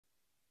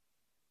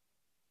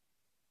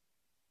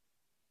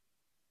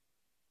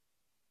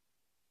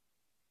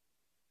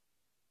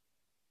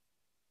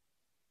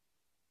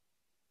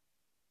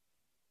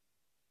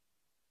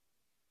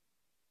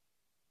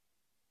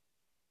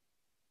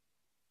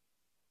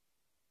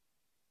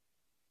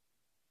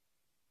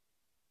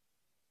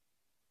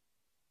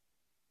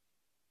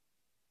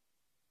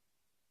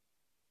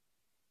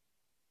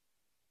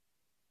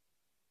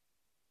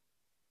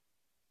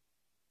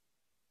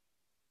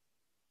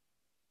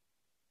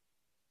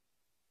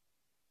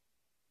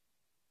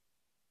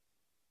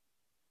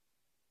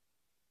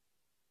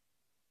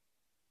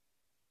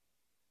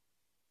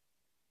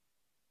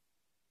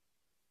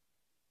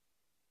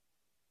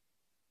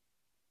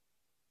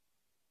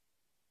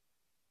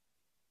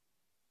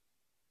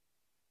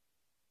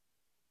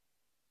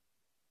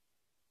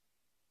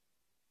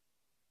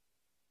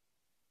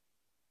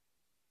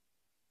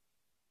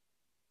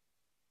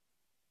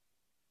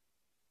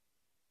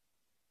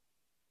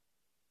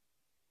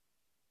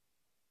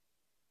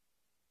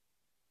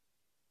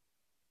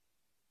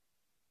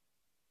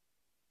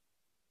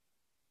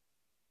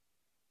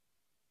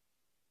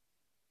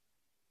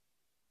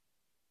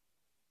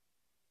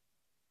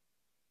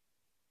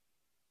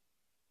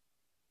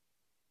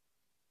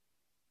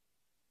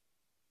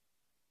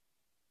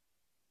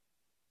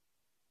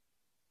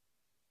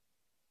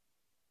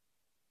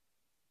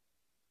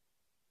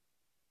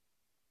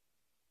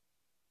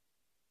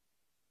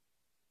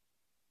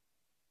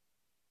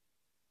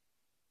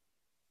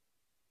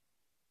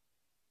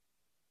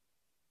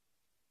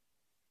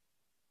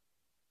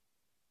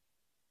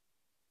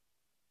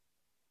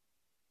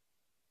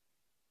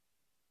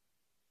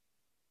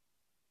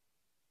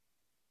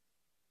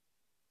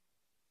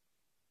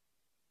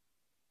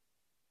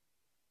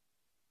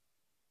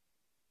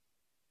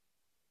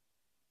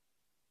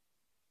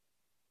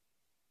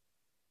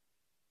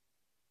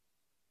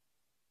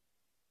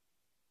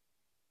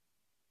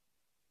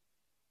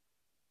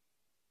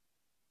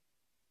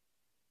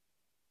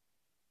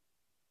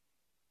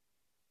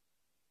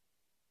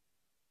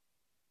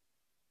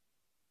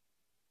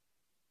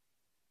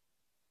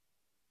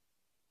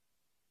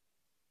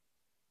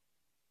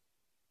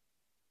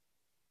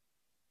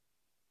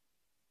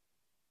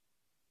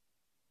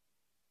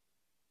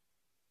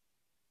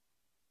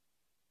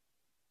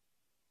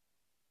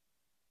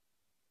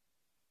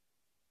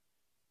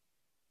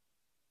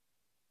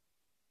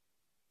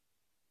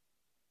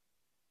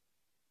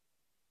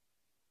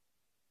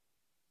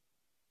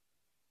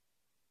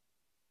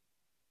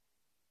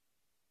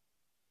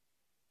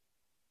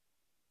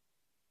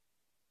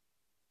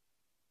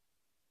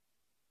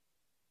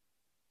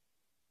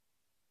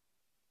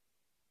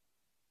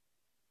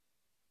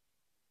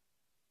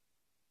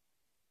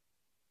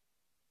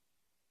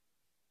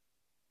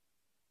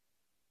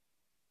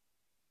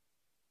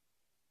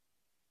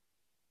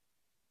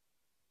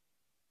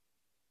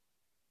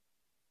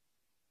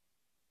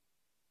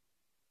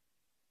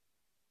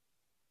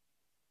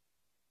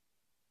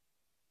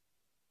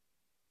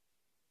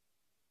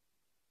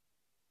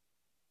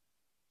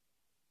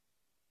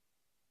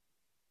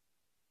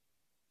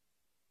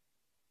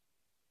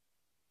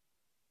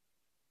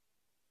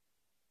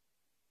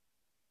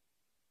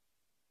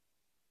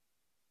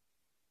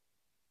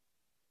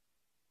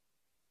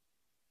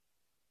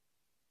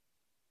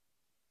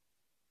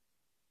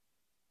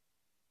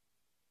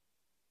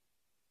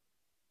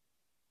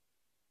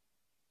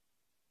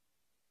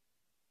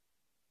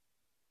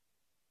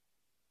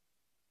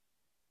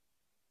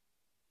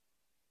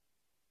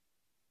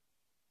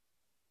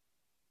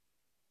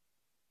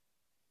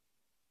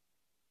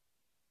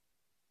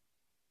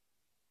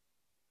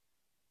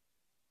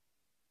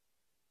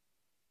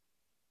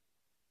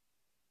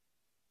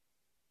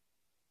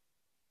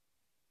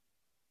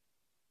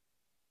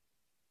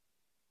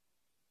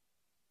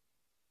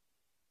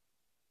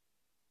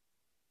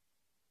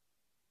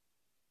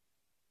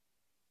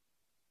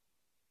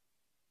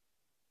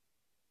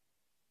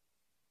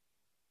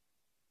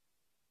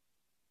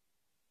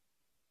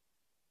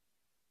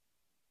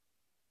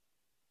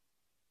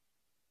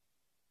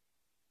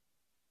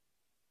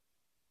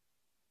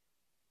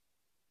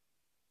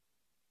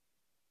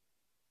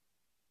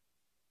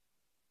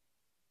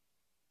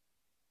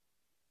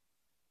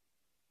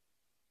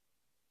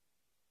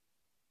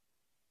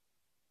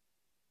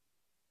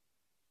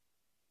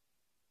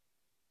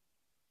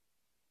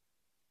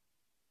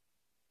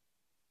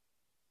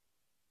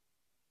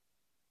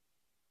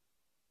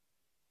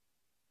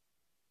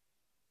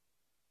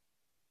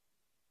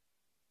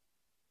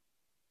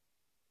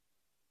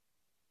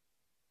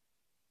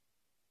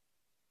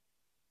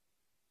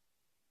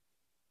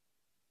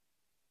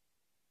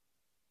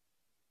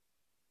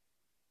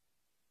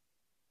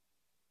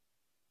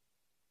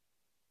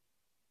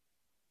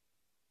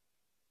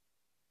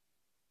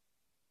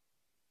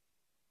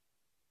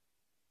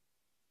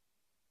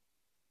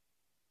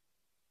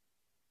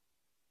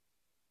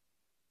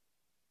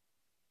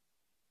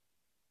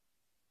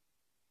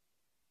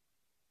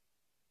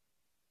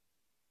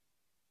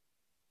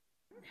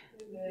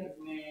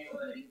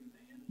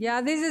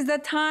Yeah, this is the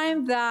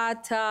time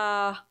that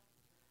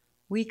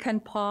we can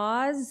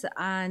pause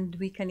and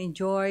we can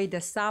enjoy the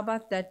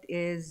Sabbath that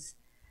is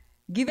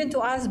given to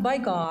us by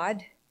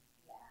God,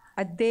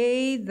 a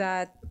day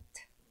that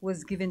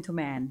was given to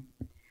man.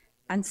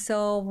 And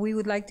so we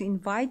would like to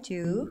invite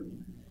you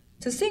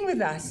to sing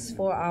with us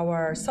for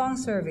our song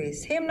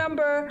service. Hymn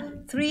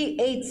number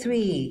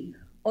 383,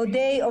 O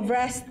Day of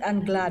Rest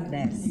and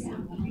Gladness.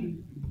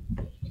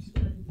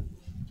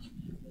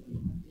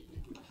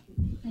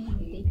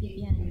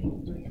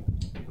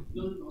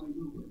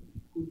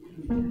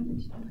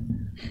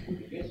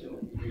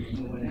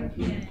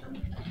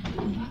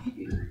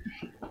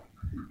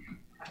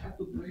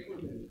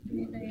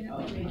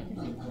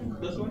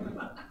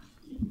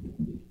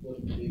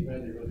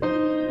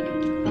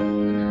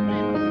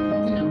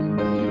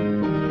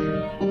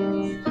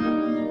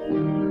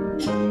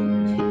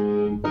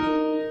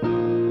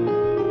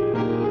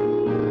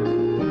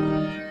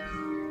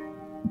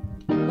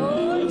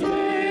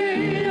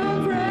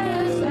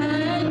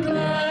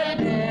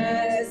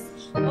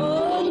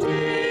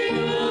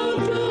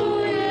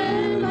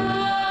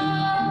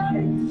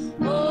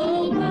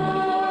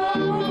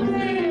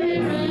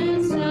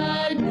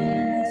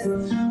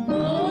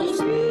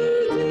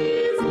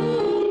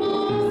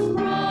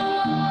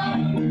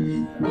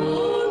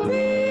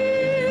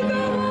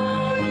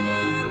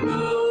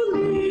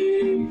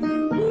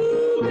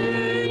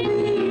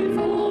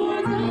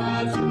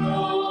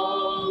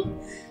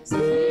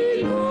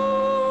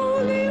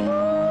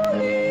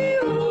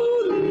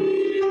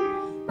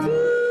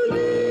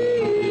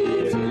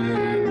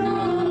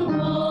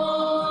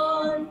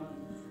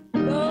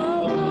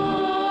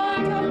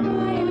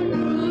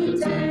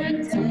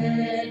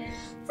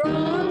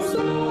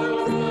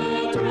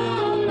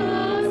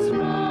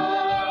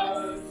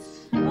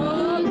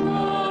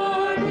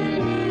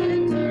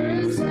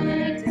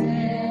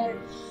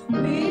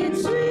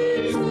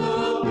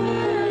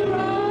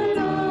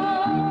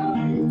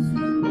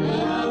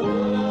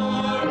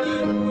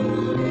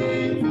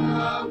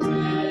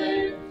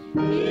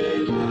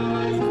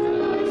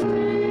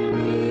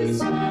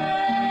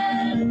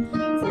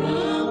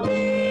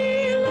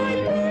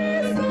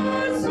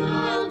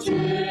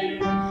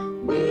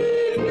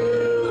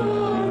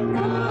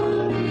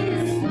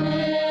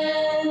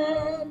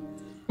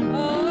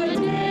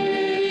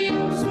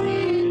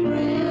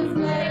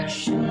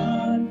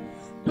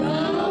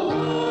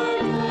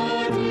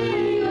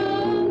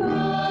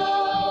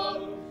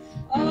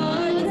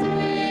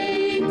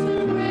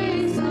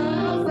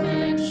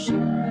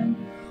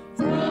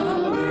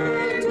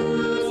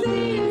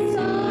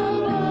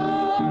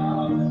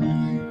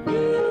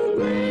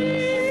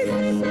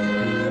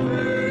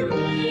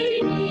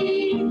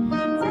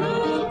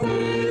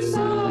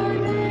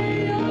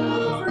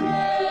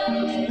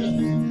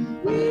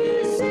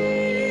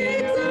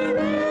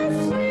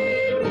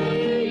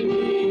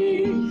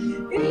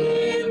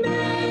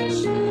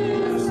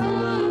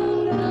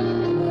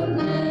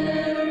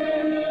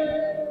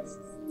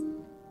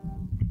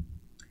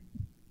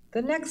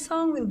 The next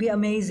song will be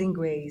Amazing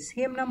Grace,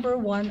 hymn number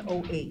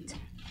 108.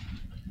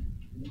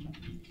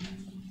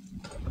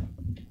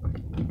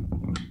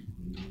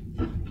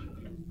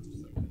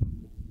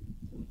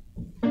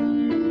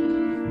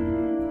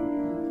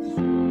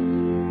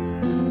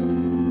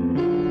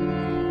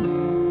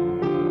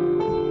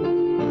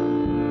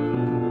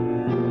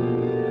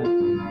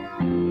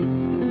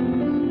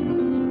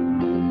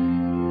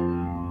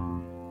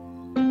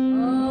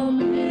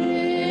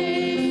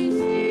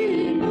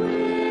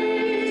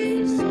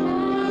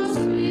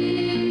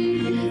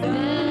 Sweet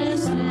the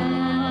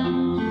sound.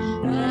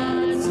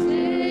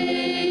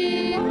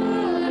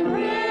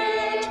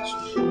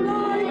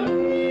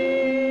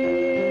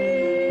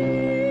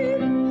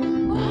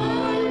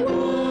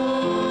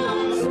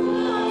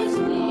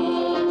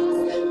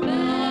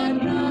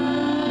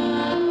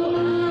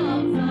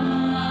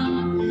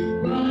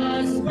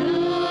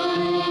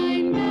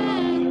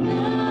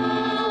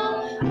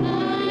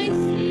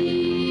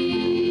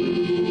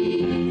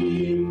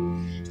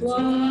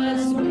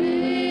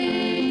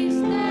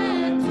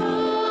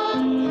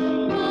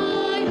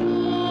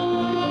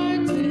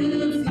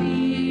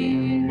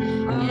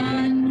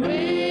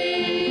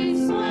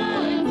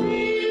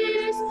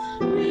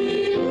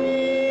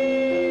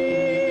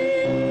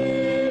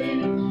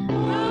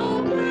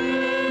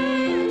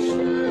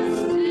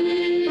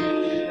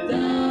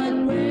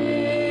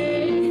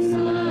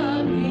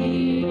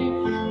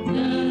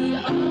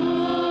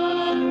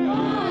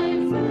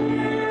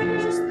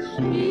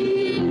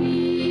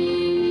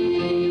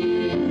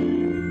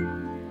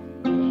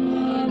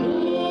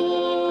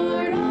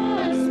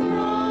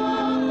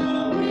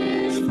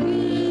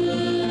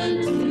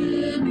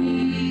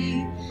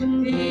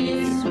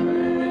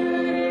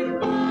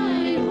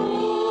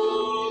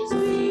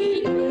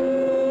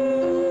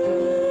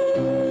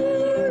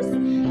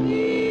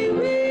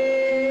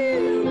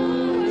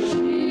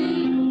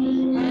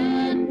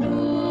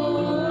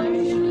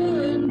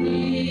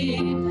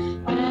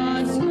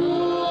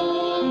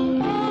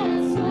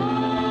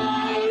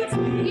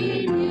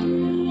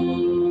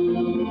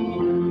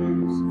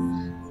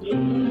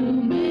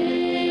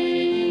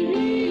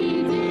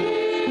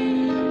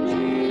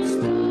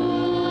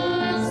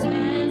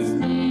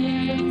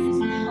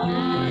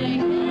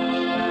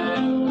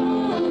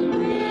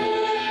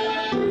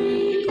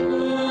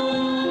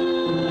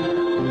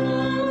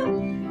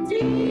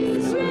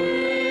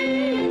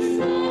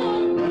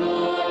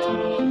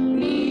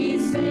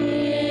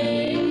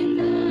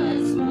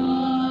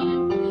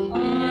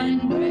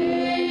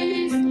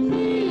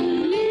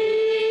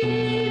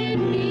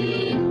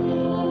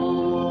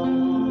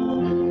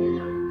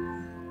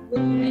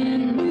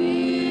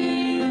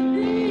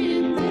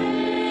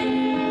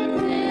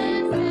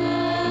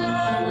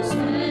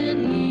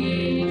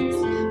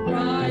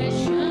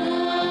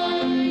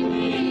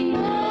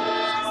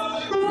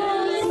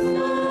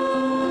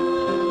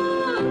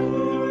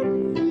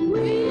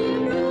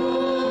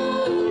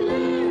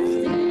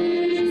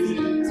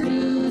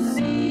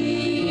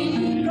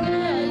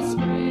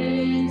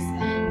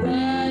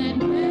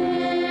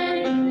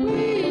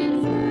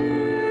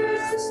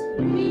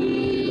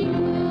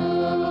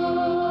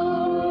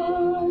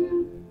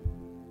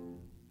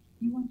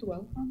 to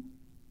welcome?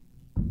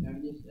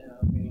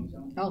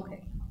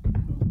 Okay.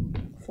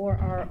 For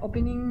our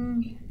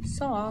opening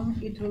song,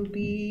 it will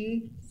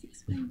be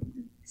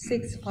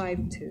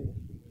 652.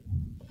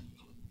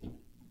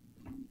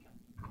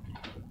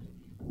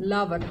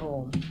 Love at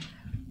Home.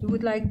 We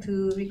would like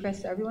to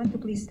request everyone to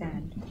please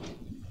stand.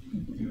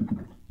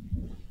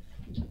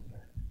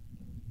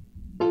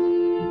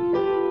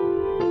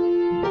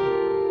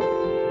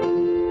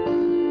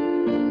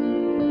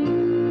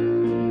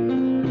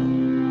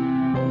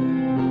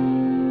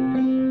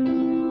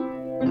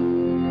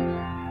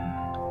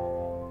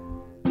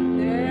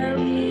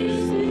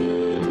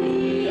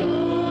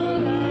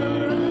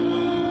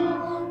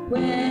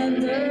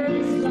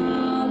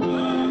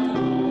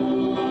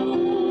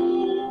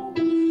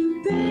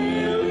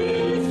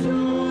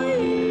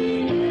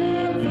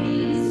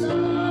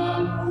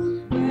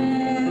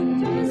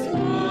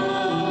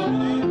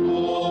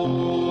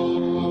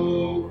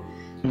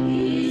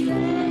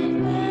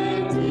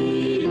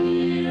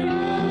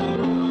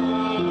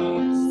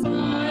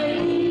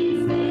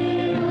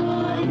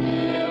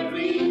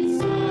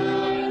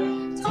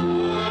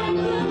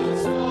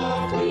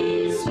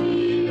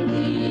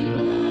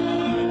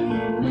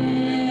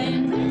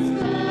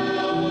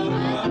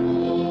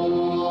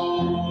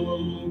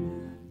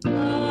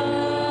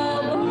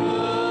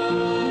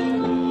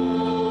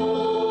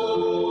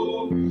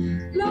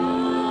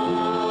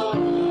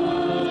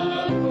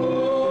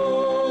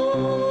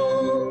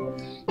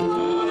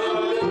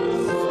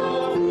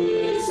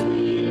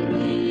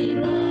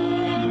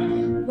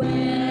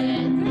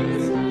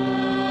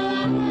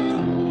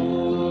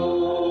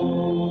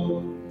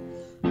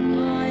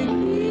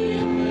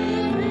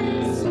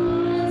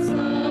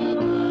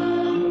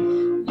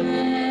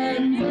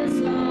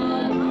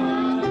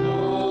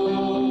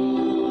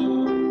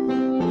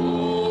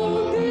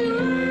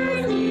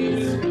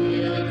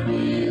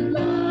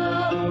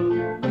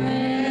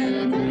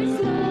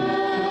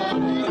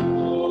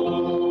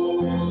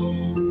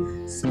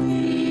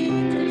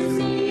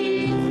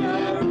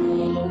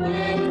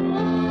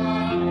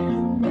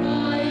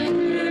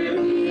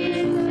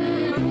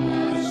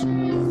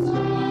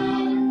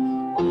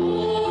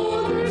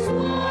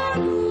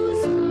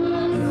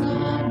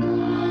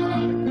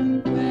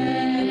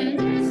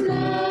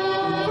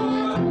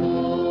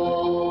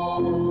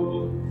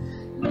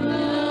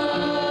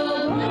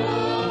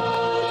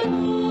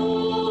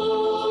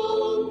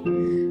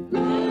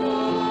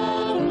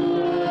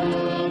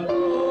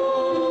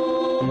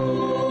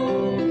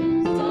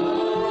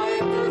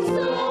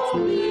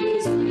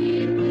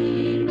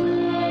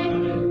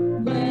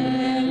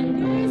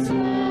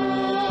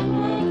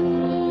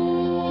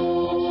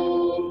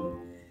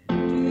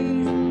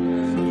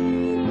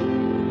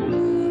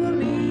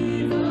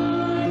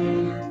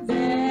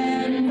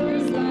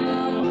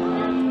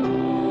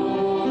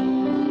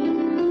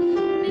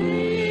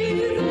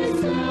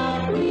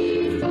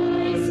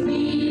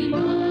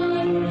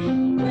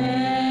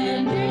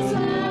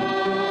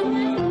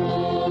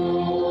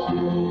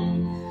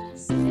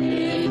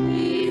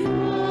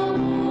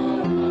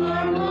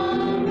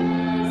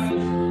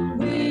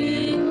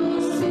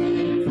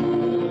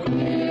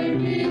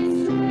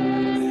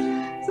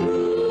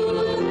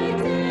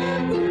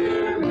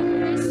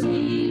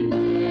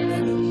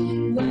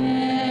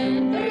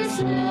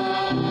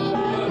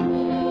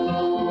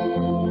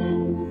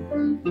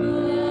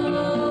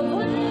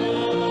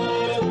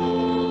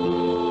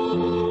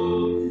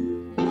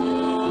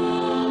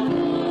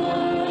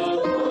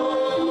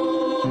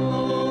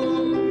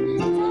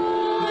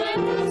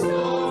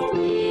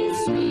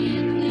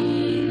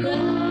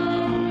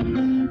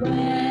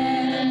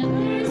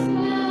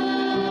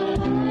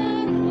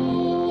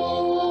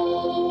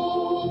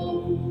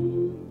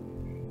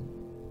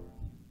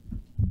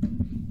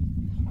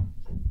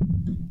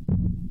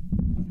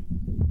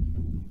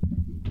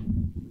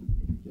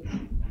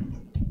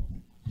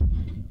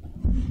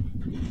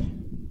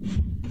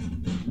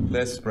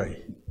 Let's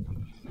pray.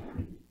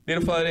 Dear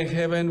Father in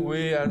heaven,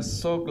 we are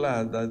so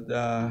glad that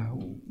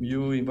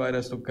you invite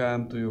us to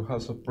come to your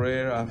house of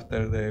prayer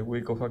after the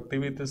week of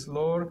activities,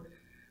 Lord.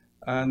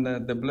 And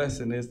the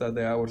blessing is that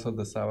the hours of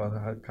the Sabbath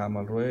have come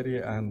already,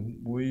 and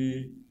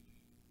we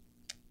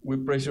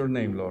praise your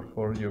name, Lord,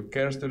 for your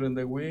cares during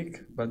the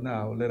week. But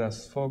now let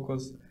us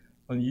focus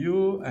on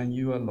you and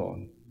you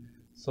alone.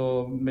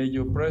 So may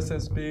your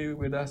presence be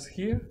with us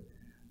here.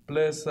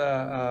 Bless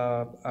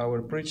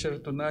our preacher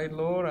tonight,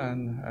 Lord,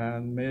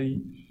 and may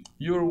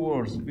your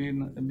words be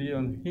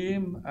on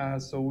him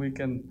so we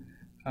can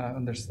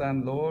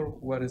understand, Lord,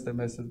 what is the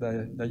message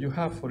that you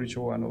have for each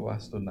one of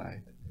us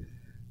tonight.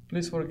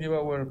 Please forgive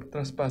our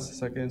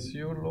trespasses against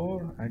you,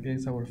 Lord,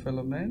 against our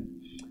fellow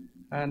men.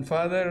 And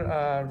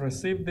Father,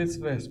 receive this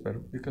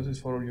vesper because it's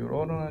for your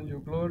honor and your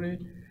glory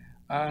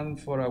and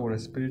for our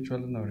spiritual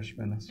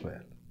nourishment as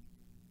well.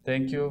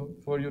 Thank you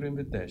for your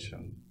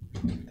invitation.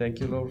 Thank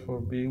you, Lord,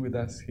 for being with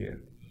us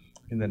here.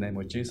 In the name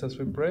of Jesus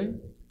we pray.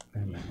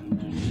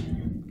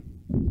 Amen.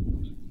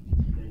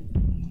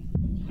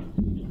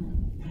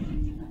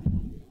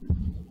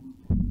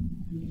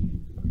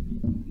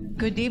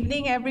 Good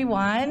evening,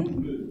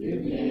 everyone.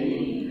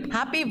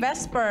 Happy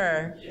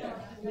Vesper.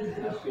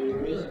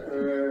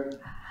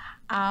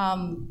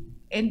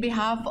 In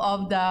behalf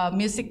of the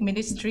music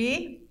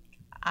ministry,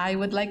 I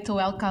would like to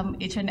welcome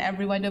each and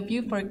every one of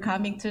you for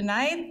coming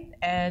tonight,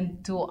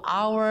 and to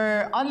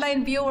our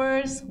online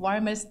viewers,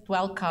 warmest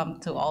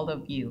welcome to all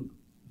of you.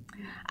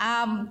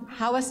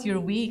 How was your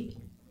week?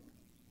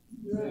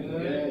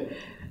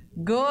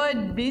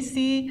 Good,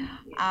 busy.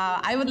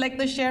 I would like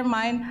to share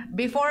mine.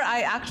 Before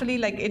I actually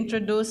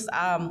introduce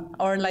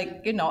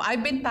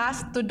I've been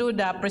tasked to do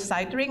the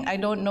presiding. I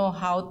don't know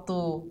how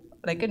to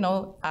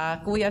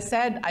Kuya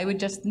said I would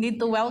just need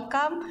to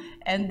welcome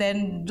and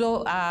then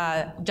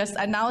just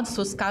announce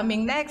who's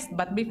coming next.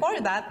 But before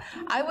that,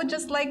 I would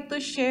just like to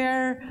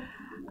share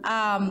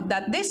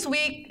that this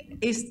week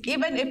is,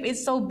 even if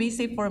it's so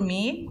busy for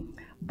me,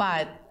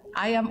 but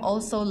I am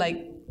also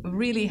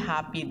really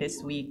happy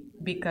this week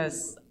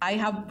because I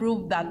have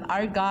proved that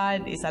our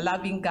God is a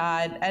loving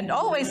God and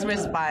always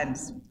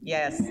responds.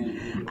 Yes.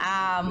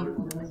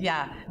 I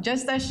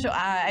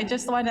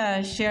just want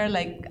to share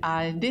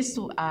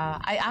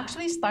I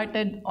actually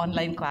started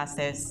online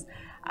classes.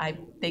 I've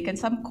taken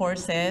some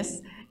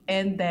courses,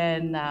 and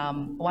then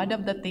one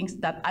of the things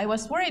that I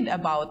was worried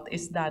about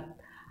is that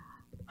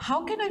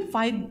how can I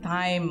find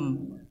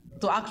time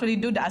to actually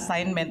do the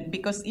assignment,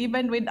 because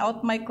even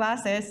without my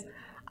classes,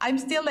 I'm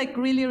still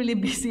really, really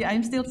busy.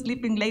 I'm still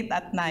sleeping late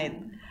at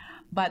night.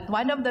 But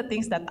one of the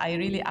things that I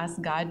really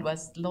asked God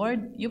was,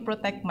 Lord, you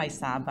protect my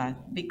Sabbath,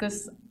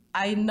 because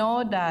I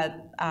know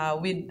that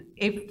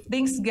if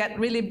things get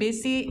really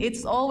busy,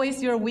 it's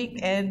always your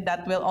weekend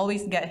that will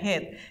always get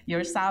hit.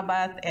 Your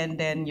Sabbath, and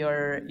then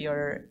your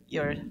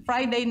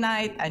Friday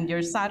night, and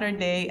your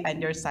Saturday,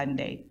 and your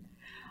Sunday.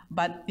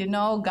 But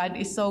God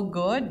is so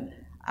good.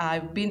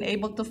 I've been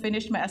able to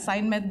finish my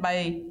assignment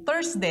by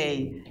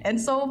Thursday. And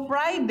so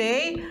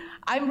Friday,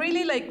 I'm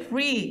really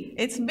free.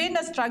 It's been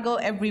a struggle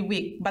every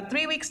week, but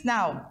 3 weeks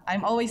now,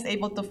 I'm always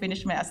able to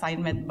finish my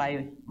assignment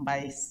by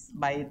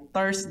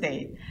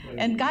Thursday.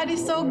 And God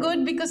is so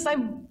good, because I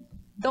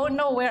don't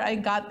know where I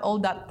got all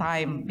that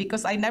time,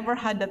 because I never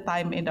had the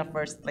time in the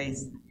first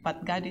place.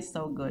 But God is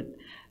so good.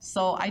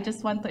 So I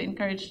just want to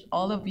encourage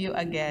all of you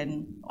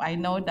again. I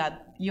know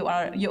that you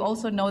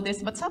also know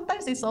this, but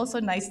sometimes it's also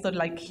nice to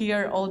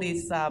hear all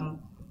these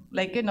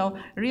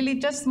really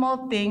just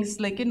small things,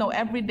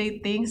 everyday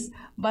things.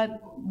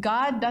 But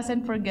God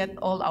doesn't forget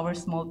all our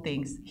small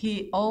things.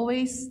 He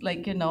always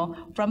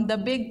from the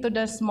big to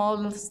the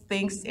small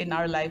things in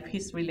our life,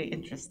 He's really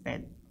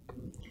interested.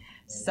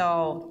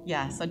 So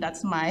yeah, so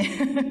that's my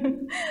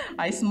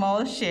my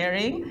small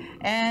sharing.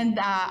 And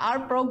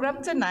our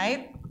program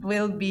tonight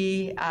will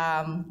be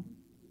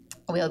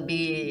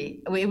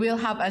we will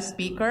have a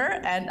speaker,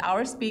 and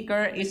our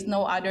speaker is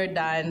no other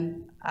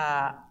than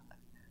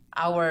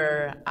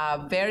our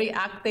very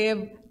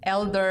active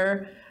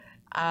elder,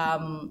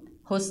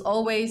 who's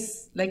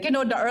always the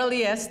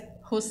earliest,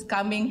 who's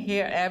coming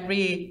here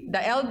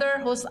the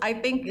elder who's I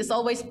think is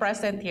always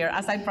present here,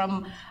 aside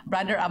from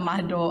Brother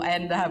Amado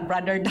and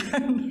Brother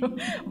Dan.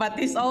 But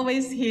he's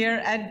always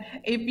here, and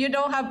if you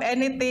don't have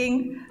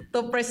anything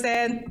to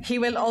present, he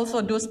will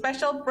also do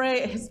special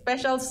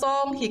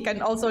song. He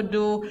can also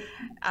do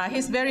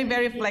he's very,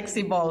 very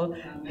flexible.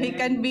 He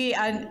can be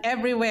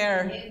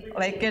everywhere,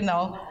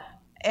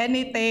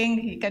 anything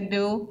he can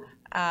do.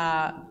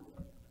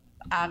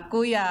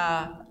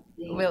 Kuya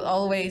will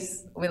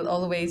always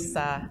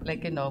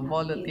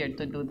volunteer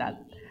to do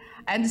that.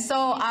 And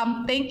so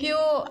thank you,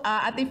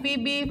 Ate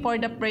Phoebe, for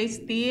the praise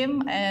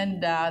team,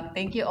 and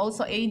thank you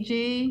also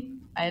AJ,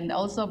 and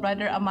also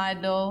Brother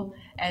Amado,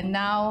 and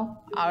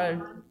now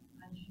our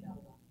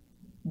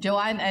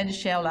Joanne and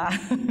Sheila.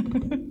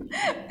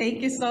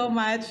 Thank you so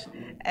much.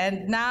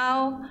 And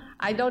now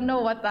I don't know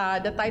what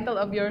the title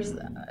of yours.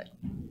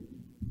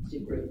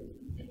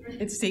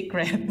 It's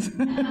secret.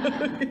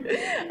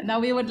 Now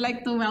we would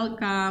like to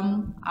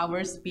welcome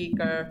our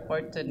speaker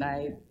for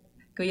tonight,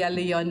 Kuya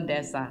Leon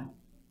Desa.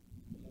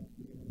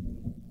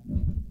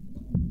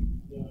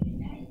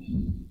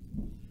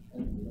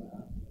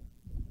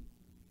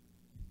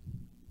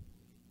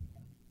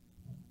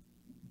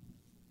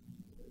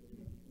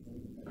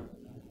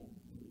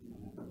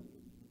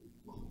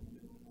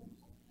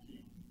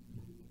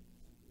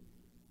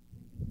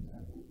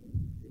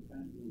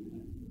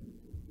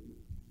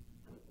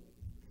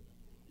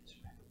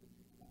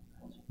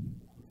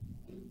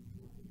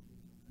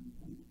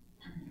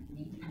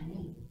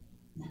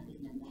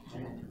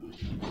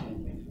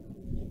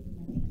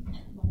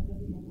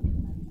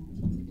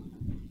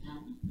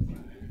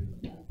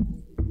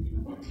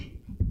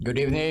 Good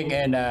evening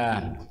and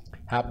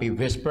happy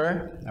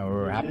Vesper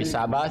or happy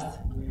Sabbath.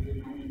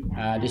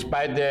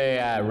 Despite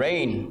the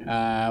rain,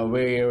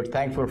 we're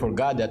thankful for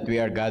God that we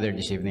are gathered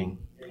this evening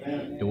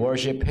to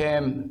worship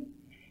Him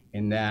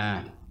in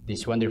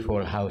this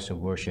wonderful house of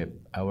worship,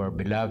 our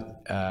beloved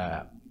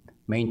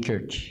main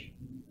church.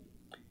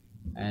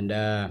 And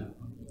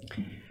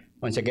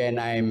once again,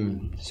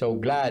 I'm so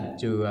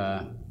glad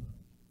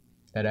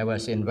that I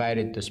was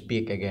invited to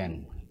speak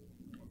again.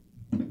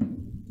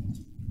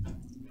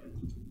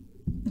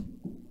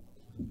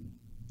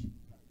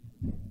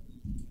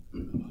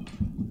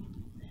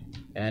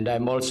 And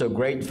I'm also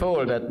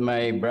grateful that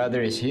my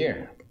brother is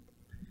here.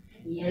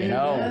 You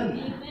know,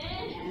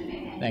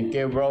 thank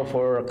you, bro,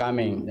 for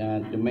coming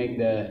to make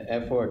the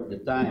effort, the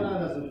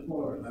time.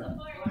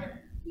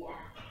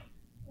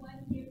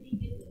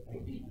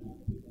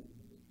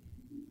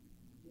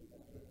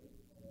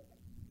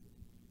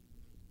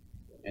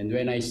 And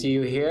when I see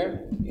you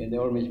here, it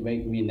always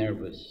makes me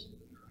nervous.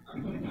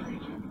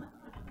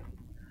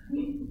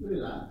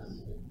 Relax.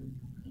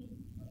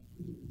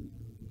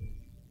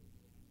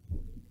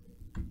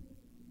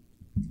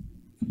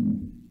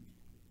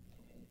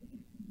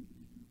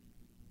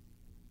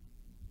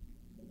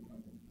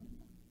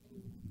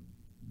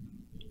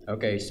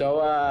 Okay,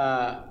 so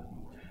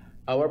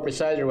our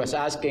presider was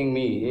asking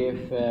me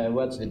if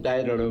what's the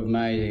title of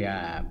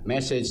my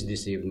message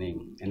this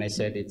evening, and I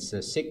said it's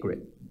a secret.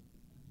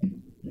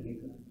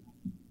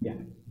 Yeah.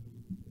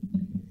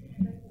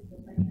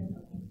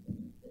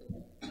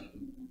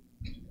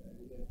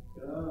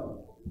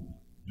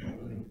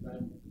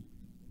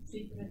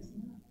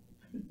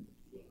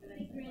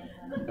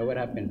 So what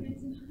happened?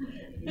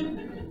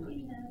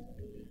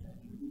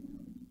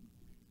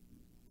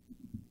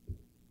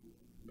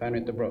 Paano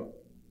ito, bro?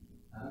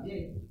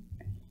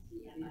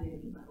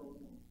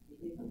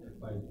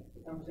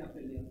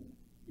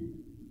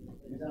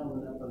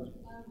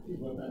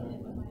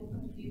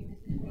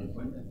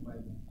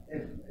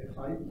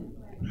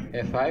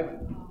 F5?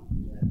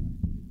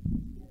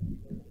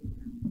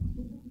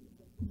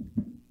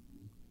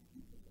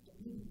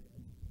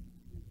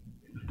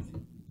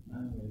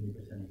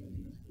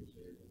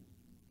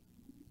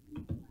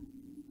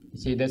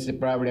 See, that's the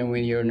problem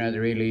when you're not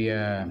really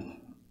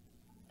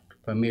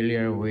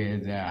familiar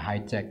with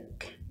high tech.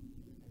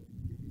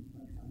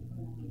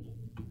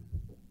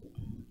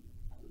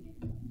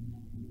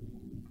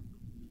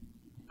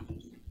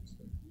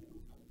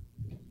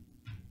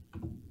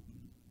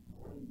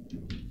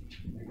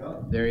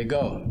 There you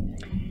go.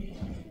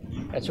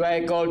 That's why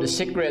I call the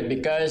secret,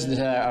 because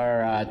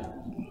our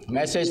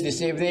message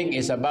this evening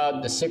is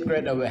about the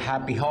secret of a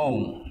happy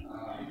home.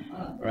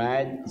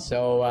 Right?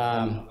 So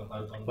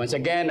once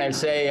again, I'll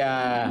say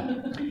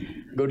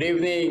good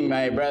evening,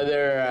 my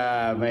brother,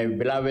 my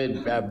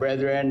beloved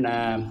brethren,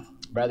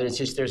 brothers and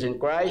sisters in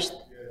Christ.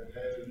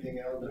 Good evening,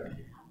 Elder.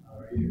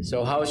 How are you?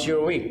 So how's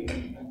your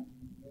week?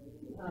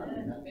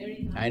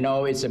 I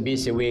know it's a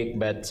busy week,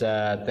 but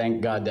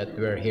thank God that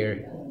we're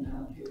here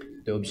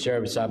to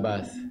observe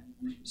Sabbath.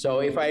 So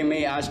if I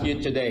may ask you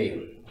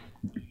today,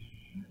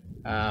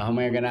 who am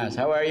I gonna ask?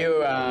 How are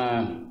you?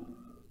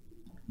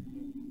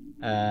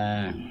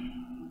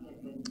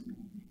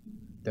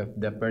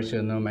 The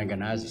person whom I'm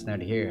gonna ask is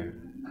not here.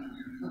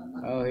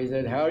 Oh, he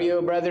said, how are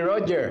you, Brother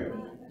Roger?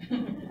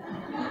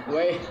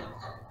 Wait.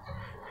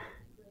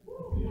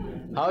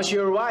 How's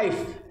your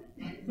wife?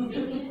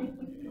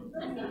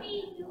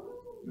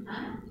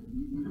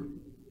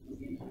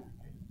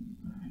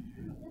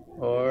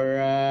 Or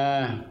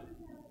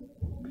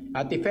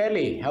Ate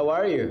Feli, how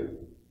are you?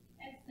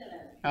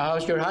 Excellent.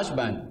 How's your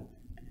husband?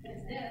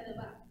 It's there at the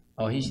back.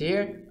 Oh, he's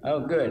here?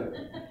 Oh, good.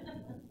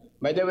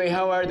 By the way,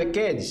 how are the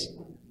kids?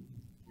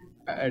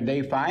 Are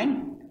they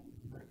fine?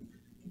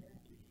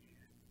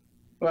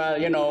 Well,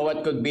 you know,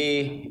 what could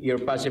be your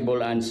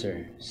possible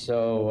answer?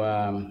 So,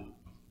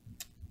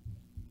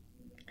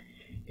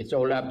 it's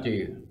all up to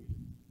you.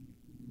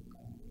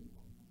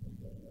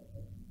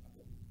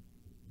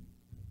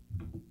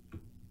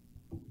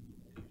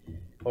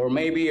 Or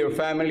maybe your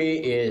family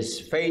is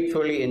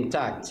faithfully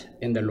intact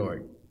in the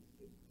Lord.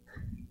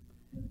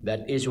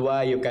 That is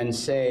why you can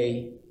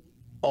say,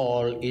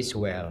 all is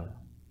well,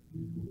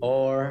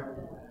 or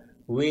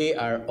we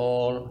are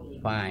all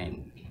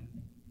fine.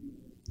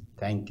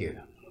 Thank you.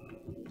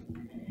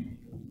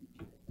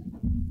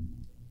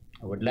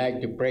 I would like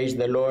to praise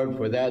the Lord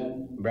for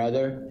that,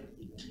 brother,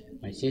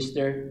 my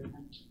sister.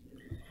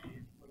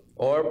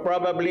 Or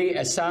probably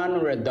a son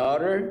or a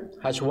daughter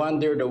has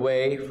wandered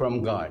away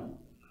from God.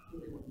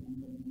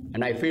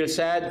 And I feel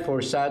sad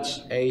for such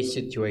a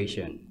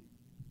situation.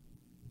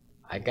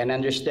 I can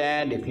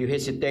understand if you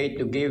hesitate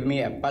to give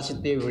me a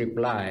positive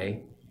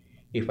reply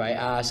if I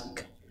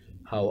ask,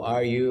 how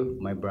are you,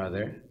 my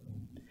brother?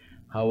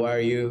 How are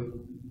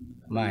you,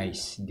 my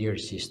dear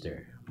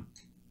sister?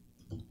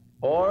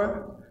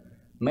 Or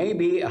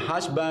maybe a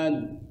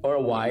husband or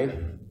a wife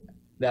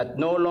that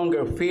no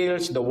longer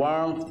feels the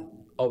warmth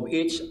of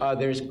each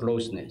other's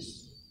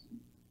closeness.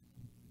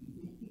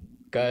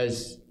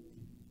 Because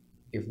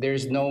if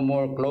there's no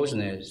more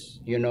closeness,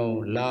 you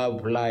know,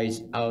 love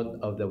flies out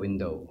of the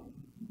window.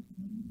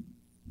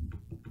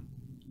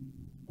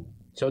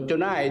 So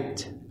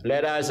tonight,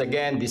 let us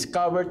again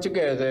discover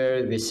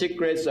together the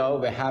secrets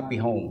of a happy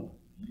home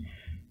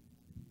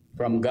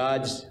from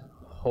God's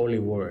holy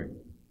word.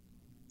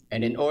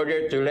 And in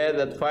order to let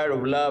that fire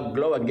of love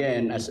glow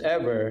again as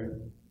ever,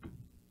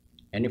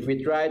 and if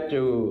we try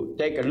to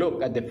take a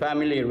look at the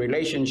family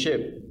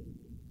relationship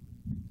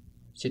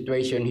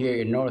situation here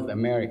in North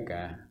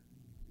America,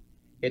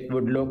 it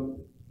would look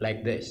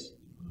like this.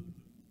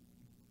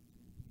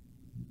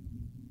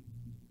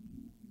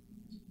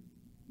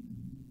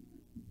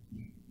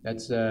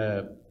 That's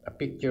a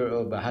picture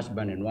of a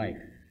husband and wife.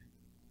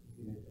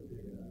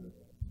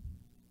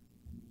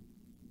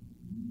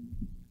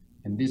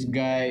 And this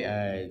guy,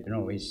 I don't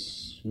know,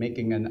 is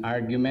making an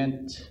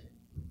argument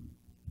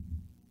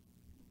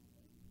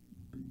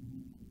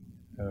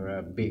or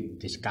a big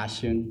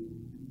discussion.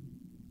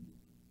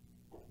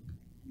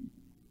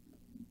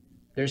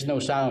 There's no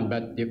sound,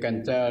 but you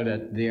can tell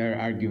that they are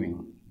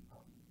arguing,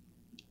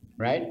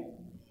 right?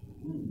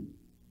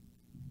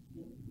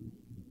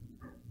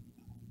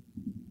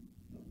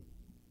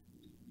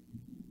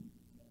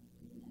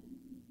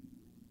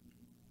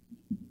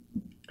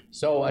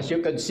 So as you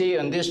can see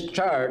on this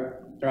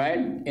chart, right,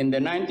 in the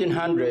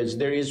 1900s,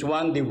 there is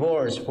one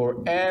divorce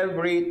for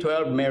every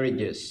 12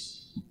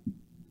 marriages.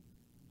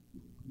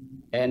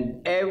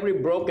 And every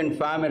broken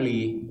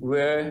family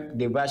were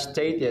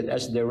devastated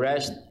as the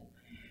rest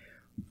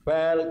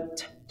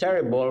felt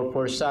terrible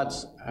for such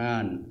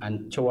an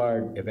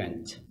untoward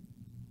event.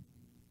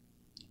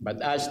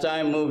 But as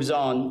time moves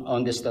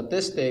on the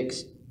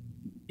statistics,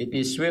 it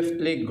is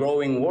swiftly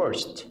growing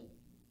worse.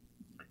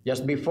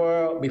 Just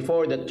before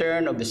the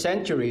turn of the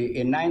century,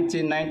 in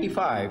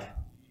 1995,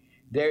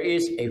 there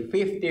is a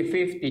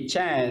 50-50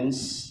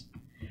 chance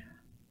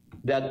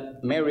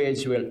that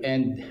marriage will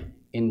end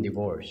in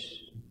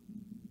divorce.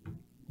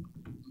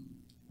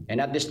 And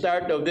at the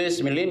start of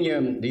this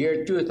millennium, the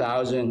year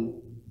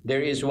 2000,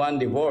 there is one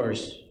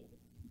divorce.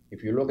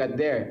 If you look at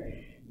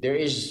there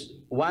is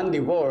one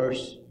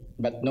divorce,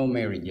 but no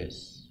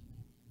marriages.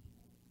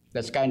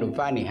 That's kind of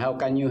funny. How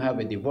can you have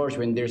a divorce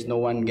when there's no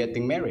one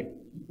getting married?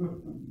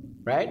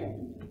 Right?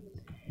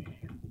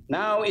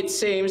 Now it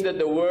seems that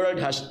the world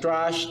has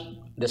trashed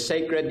the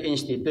sacred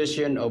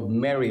institution of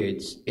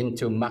marriage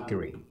into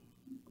mockery.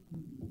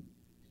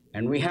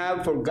 And we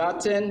have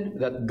forgotten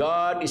that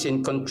God is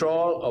in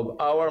control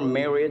of our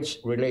marriage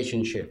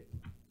relationship.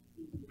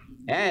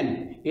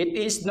 And it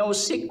is no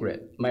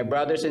secret, my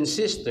brothers and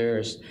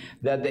sisters,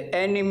 that the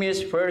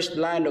enemy's first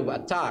line of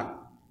attack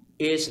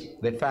is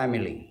the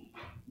family.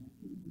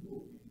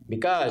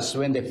 Because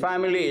when the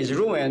family is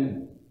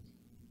ruined,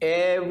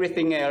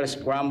 everything else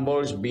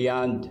crumbles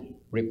beyond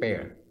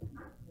repair.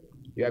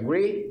 You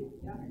agree?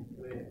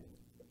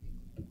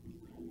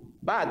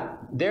 But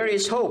there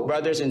is hope,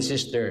 brothers and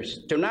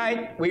sisters.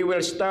 Tonight, we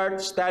will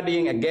start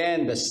studying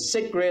again the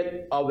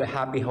secret of a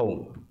happy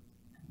home.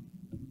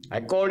 I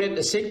call it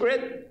a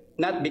secret,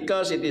 not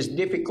because it is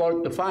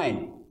difficult to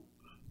find.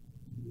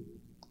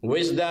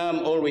 Wisdom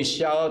always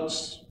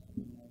shouts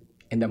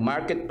in the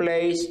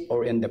marketplace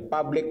or in the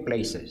public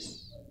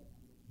places,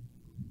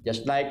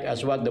 just like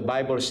as what the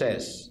Bible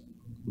says.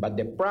 But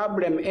the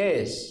problem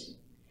is,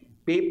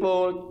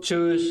 people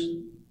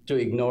choose to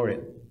ignore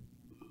it.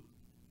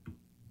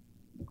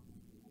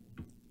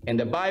 In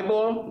the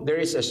Bible, there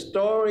is a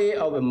story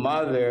of a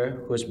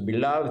mother whose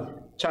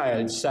beloved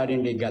child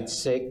suddenly got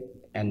sick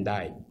and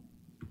died.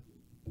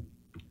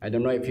 I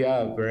don't know if you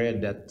have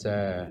read that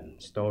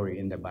story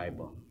in the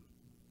Bible.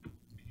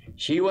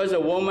 She was a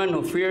woman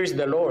who fears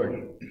the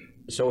Lord,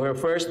 so her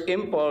first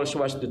impulse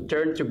was to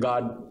turn to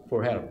God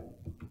for help.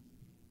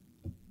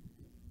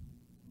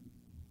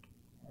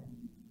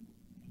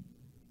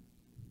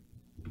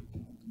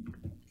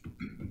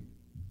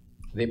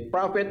 The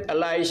prophet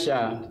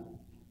Elisha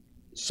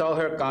saw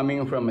her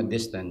coming from a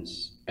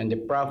distance, and the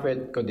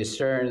prophet could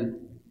discern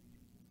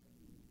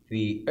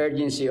the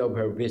urgency of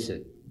her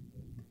visit.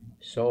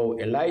 So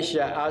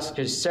Elisha asked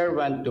his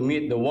servant to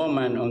meet the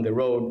woman on the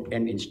road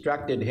and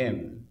instructed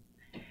him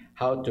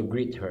how to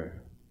greet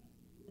her,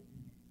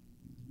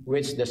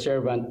 which the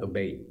servant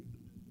obeyed.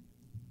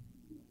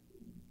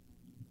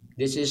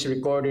 This is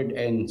recorded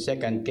in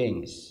 2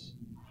 Kings,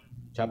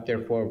 chapter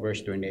 4,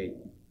 verse 28.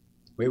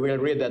 We will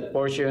read that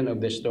portion of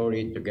the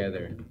story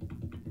together.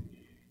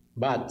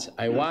 But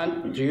I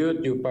want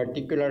you to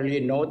particularly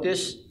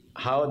notice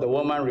how the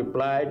woman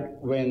replied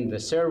when the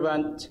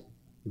servant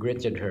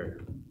greeted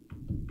her.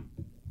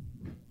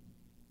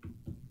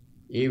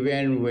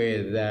 Even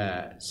with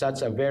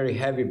such a very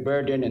heavy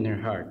burden in her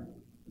heart.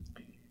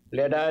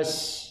 Let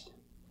us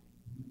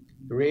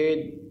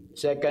read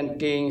 2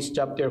 Kings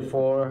chapter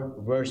 4,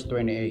 verse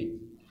 28.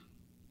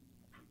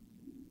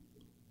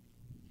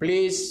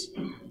 Please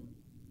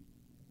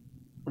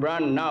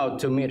run now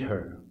to meet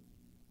her.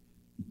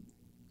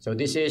 So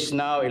this is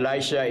now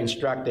Elisha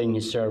instructing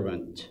his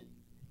servant.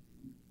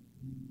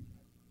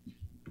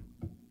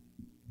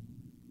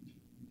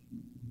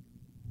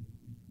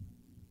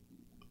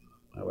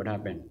 What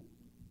happened?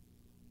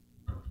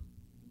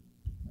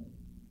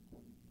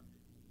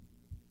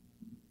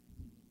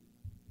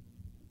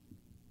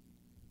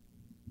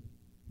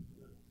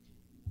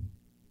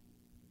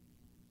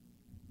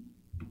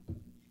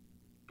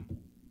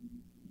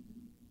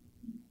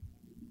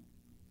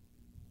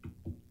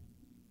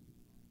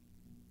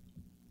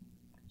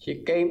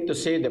 She came to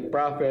see the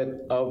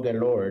prophet of the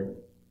Lord.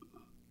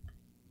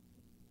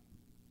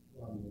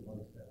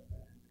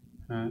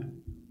 Huh?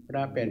 What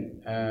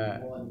happened?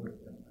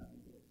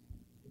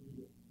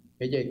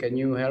 AJ, can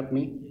you help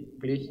me,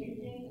 please?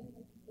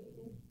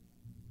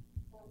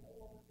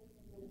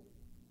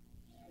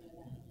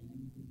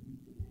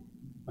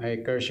 My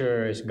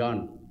cursor is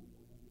gone.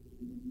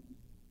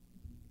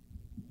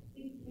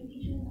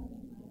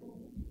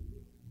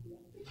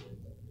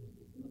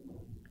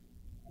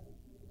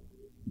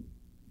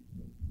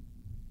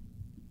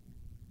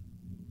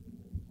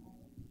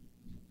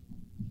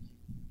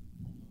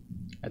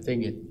 I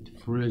think it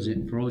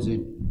frozen.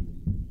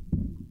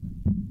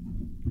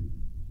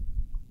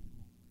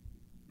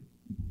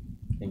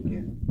 Thank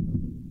you.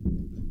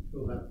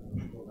 Go back.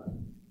 Go back.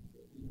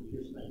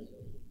 Just nice.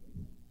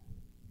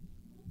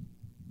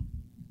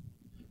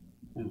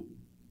 Hmm.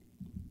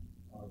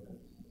 Oh,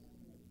 that's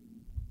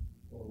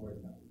forward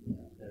now. Yeah,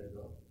 there you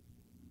go.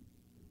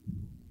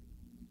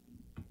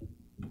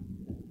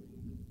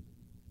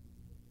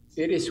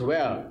 It is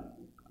well.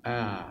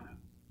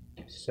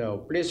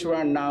 So please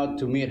run now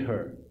to meet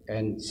her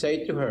and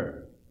say to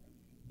her,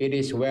 "It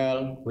is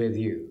well with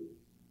you.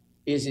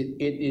 Is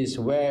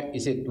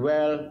it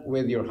well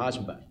with your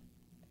husband?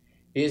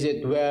 Is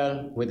it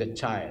well with the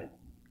child?"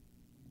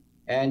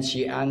 And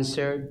she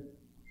answered,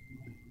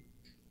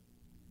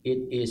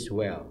 "It is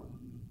well."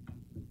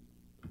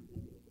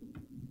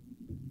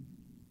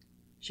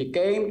 She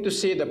came to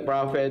see the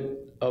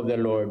prophet of the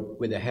Lord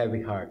with a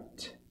heavy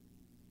heart,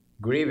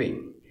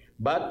 grieving,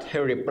 but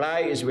her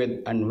reply is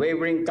with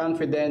unwavering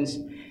confidence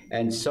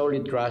and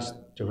solid trust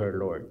to her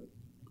Lord.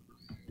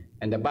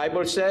 And the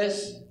Bible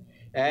says,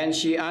 and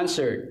she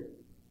answered,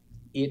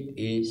 "It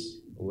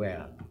is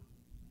well."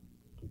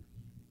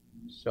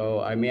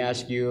 So I may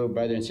ask you,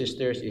 brothers and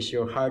sisters, is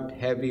your heart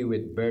heavy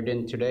with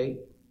burden today?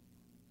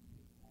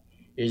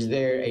 Is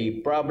there a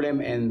problem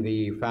in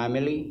the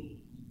family?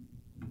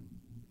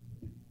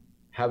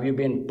 Have you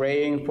been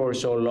praying for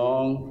so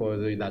long for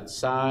that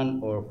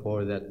son or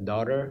for that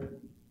daughter?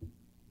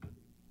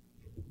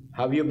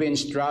 Have you been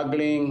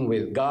struggling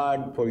with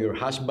God for your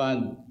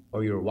husband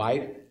or your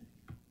wife?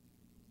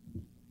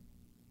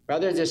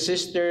 Brothers and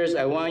sisters,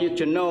 I want you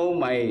to know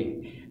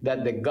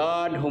that the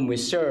God whom we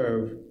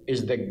serve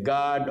is the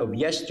God of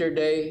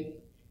yesterday,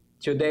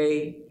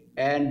 today,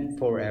 and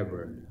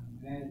forever.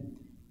 Amen.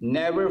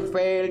 Never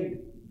failed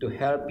to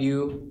help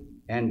you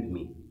and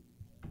me.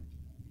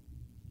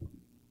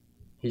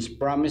 His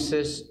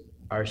promises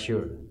are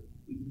sure.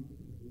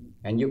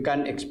 And you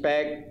can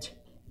expect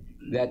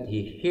that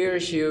He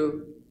hears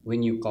you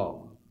when you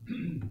call.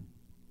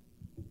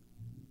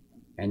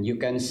 And you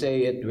can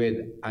say it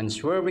with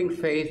unswerving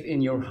faith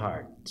in your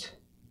heart.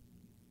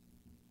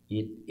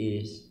 It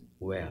is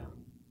well.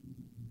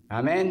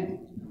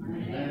 Amen?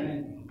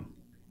 Amen.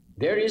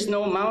 There is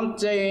no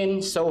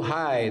mountain so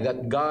high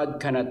that God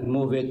cannot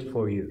move it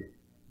for you.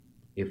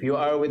 If you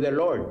are with the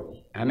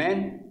Lord.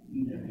 Amen?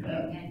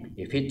 Amen.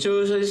 If He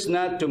chooses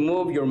not to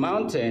move your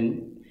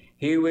mountain,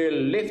 He will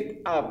lift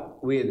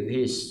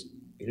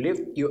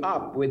you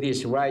up with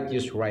His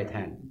righteous right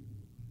hand.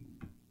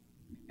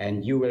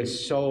 And you will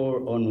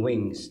soar on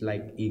wings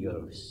like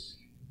eagles.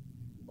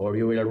 Or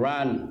you will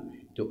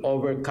run to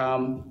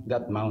overcome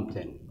that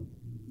mountain.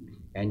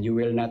 And you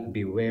will not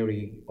be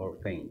weary or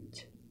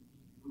faint.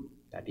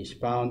 That is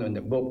found in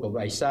the book of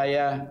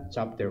Isaiah,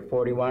 chapter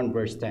 41,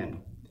 verse 10.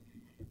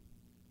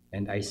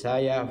 And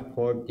Isaiah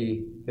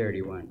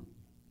 40:31.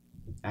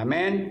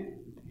 Amen?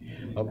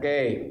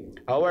 Okay.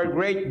 Our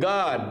great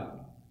God.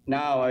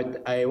 Now,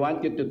 I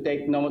want you to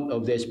take note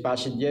of these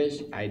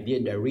passages. I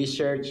did a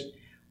research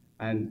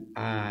and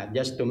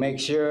just to make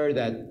sure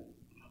that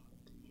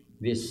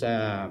this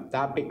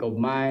topic of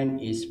mine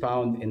is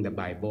found in the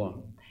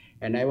Bible.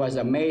 And I was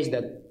amazed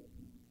that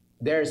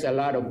there's a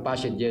lot of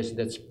passages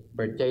that's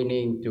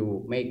pertaining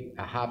to make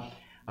a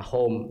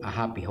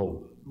happy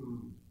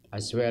home,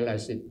 as well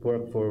as it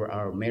work for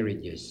our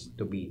marriages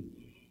to be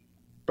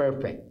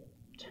perfect.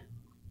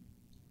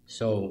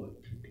 So,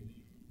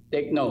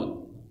 take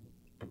note.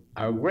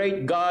 Our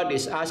great God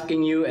is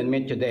asking you and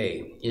me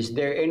today, is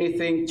there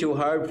anything too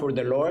hard for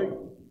the Lord?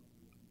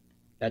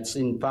 That's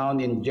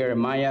found in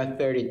Jeremiah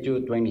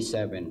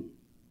 32:27.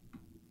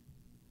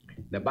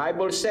 The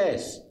Bible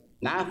says,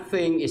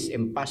 nothing is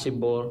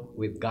impossible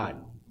with God.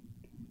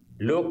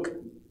 Luke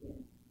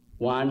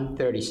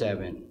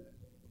 1:37.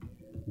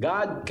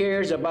 God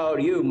cares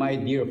about you, my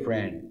dear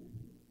friend.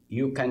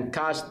 You can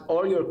cast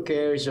all your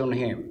cares on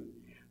Him,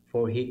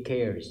 for He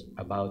cares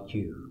about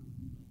you.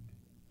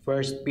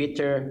 1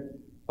 Peter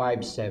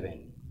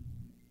 5:7.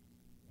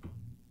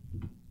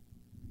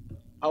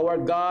 Our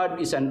God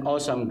is an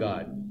awesome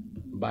God.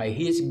 By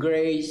His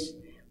grace,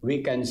 we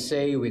can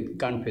say with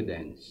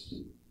confidence,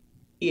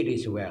 it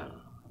is well.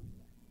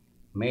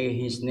 May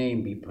His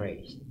name be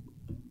praised.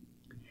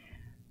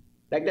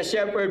 Like the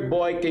shepherd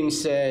boy king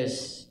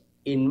says,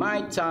 in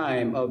my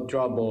time of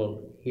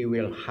trouble, He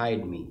will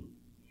hide me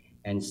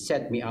and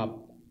set me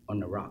up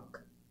on a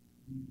rock.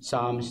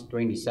 Psalms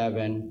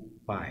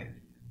 27:5.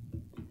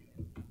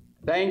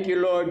 Thank you,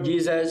 Lord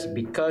Jesus,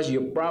 because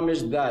you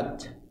promised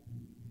that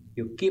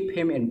you keep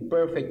him in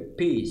perfect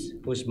peace,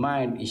 whose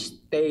mind is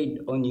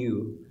stayed on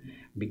you,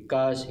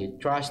 because he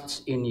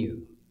trusts in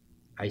you.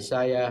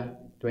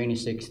 Isaiah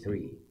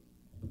 26:3.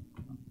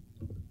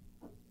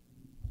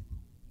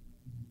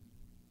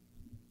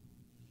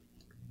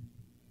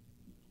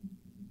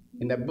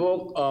 In the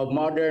book of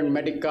Modern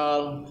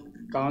Medical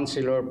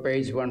Counselor,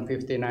 page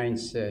 159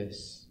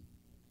 says,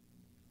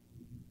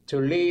 to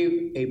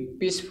live a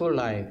peaceful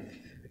life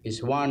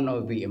is one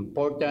of the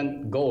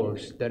important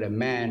goals that a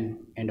man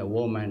and a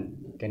woman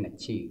can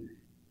achieve.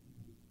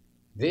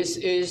 This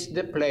is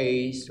the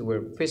place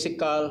where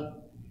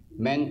physical,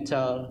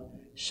 mental,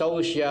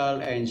 social,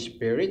 and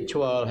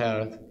spiritual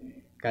health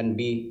can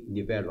be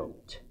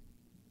developed.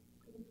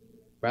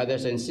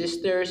 Brothers and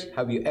sisters,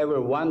 have you ever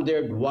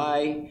wondered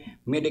why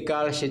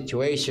medical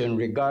situation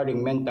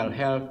regarding mental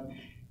health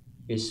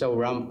is so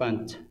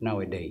rampant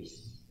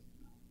nowadays?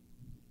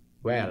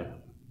 Well,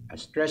 a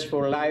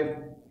stressful life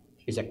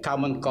is a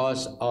common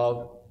cause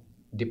of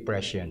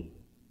depression.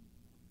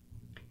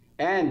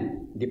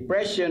 And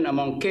depression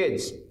among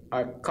kids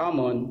are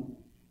common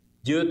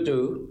due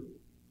to,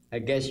 I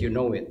guess you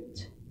know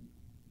it,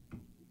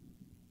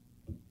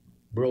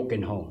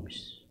 broken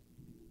homes.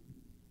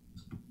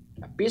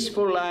 A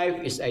peaceful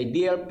life is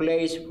ideal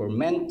place for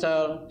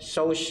mental,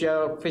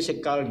 social,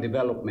 physical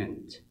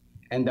development,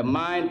 and the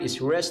mind is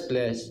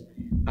restless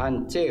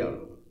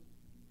until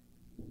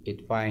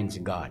it finds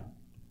God.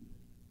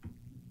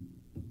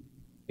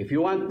 If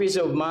you want peace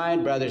of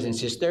mind, brothers and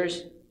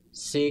sisters,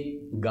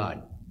 seek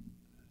God.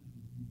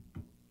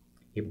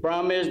 He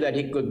promised that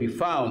he could be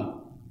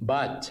found,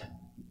 but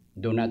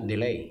do not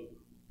delay.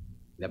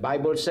 The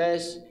Bible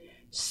says,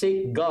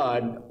 seek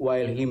God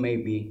while he may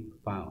be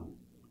found.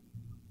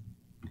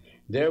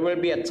 There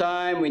will be a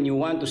time when you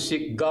want to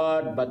seek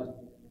God,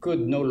 but could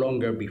no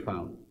longer be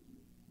found.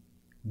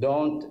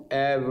 Don't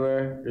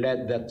ever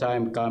let that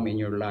time come in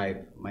your life,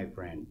 my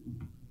friend.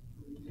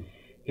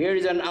 Here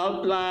is an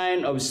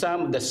outline of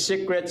some of the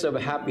secrets of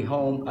a happy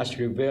home as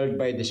revealed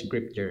by the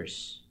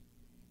scriptures,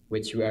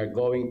 which we are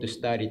going to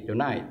study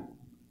tonight,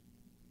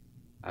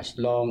 as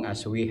long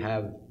as we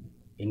have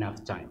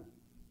enough time.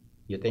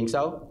 You think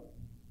so?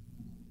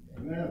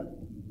 Amen.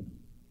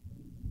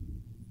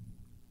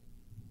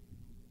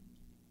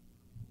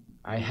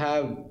 I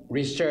have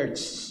researched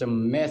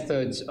some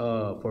methods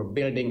for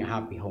building a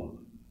happy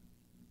home.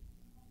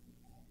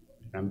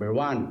 Number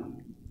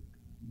one,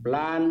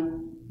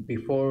 plan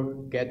before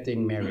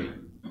getting married.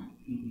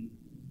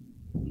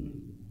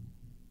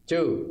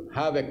 2,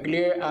 have a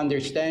clear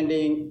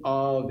understanding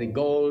of the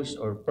goals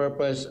or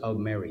purpose of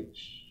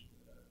marriage.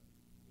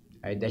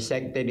 I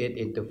dissected it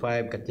into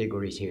 5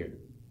 categories here.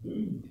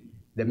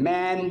 The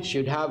man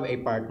should have a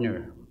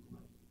partner.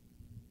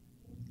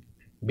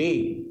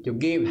 B, to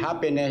give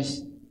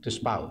happiness to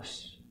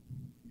spouse.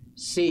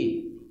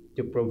 C,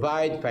 to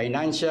provide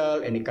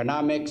financial and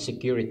economic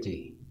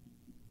security.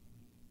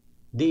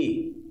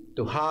 D,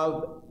 to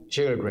have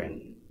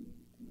children.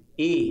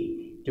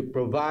 E, to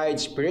provide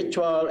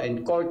spiritual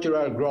and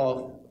cultural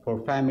growth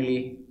for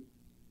family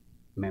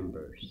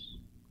members.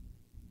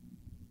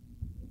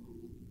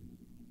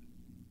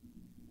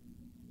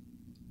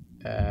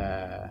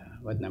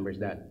 What number is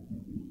that?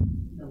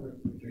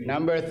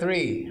 Number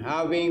 3,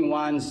 having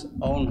one's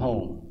own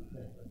home.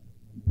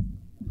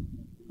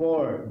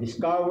 4,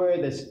 discover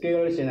the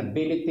skills and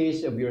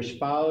abilities of your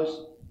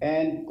spouse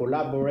and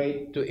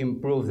collaborate to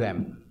improve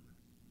them.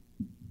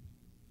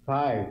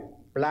 5,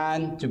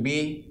 plan to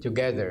be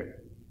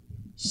together.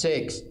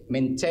 6,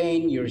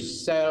 maintain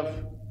yourself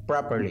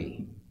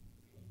properly.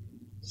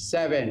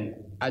 7,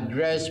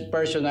 address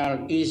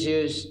personal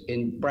issues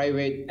in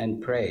private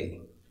and pray.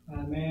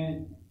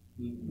 Amen.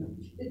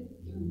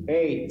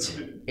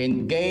 8,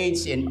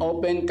 engage in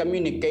open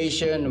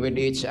communication with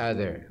each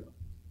other.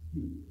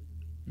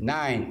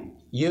 9,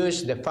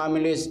 use the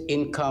family's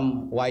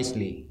income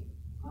wisely.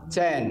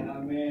 10,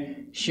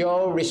 Amen.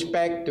 show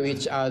respect to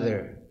each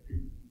other.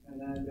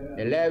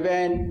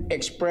 11,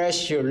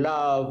 express your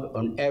love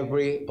on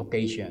every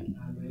occasion.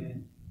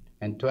 Amen.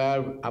 And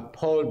 12,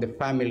 uphold the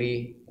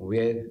family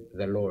with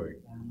the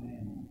Lord.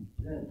 Amen.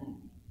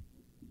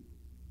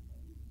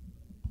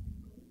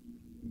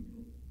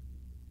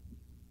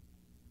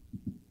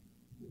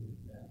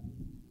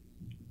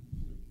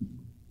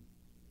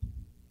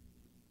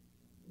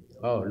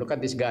 Oh, look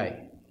at this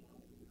guy.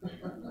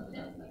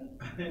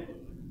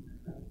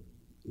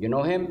 You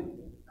know him?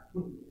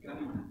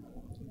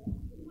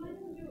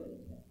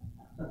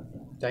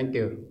 Thank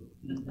you.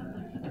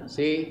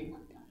 See,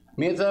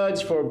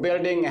 methods for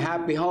building a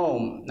happy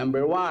home.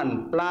 Number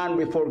 1, plan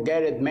before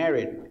getting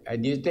married.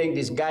 Do you think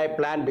this guy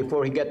planned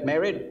before he got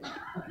married?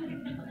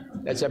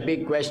 That's a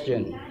big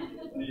question.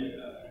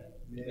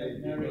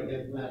 Get married,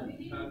 get blessed.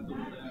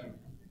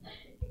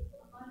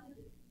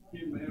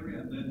 He married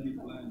and then he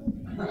planned.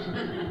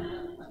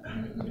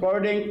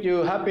 According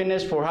to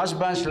Happiness for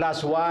Husbands,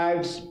 Last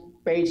Wives,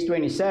 page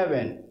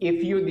 27,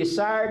 if you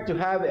desire to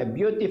have a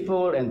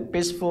beautiful and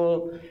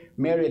peaceful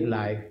married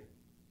life,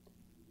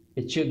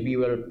 it should be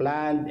well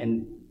planned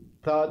and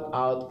thought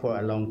out for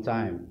a long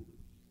time.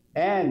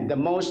 And the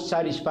most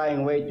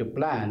satisfying way to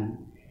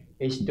plan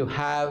is to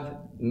have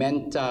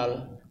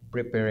mental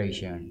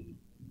preparation.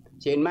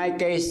 See, in my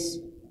case,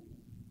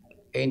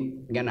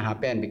 ain't gonna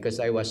happen because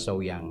I was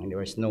so young. There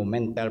was no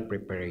mental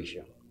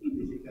preparation.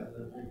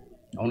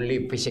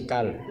 Only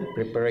physical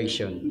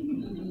preparation.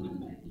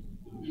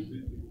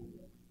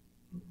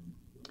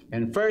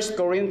 And 1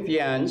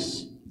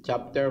 Corinthians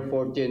chapter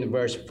 14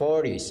 verse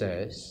 40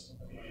 says,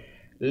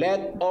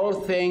 let all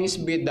things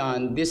be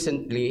done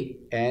decently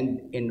and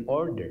in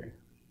order.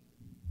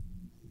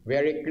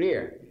 Very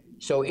clear.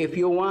 So if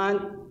you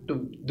want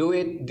to do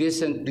it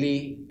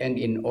decently and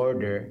in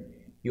order,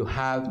 you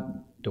have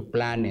to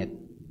plan it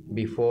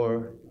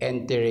before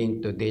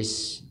entering to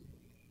this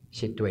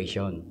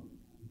situation.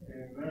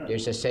 Amen.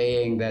 There's a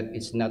saying that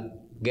it's not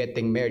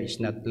getting married, it's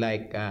not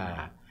like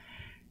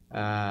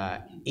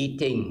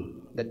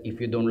eating, that if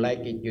you don't like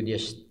it, you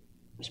just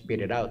spit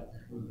it out.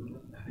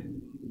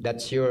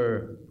 That's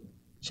your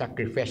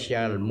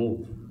sacrificial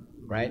move,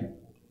 right?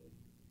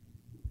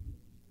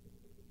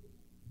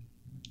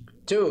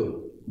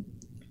 2,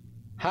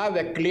 have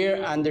a clear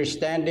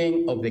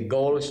understanding of the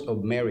goals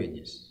of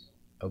marriage.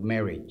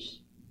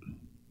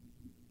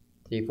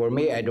 See, for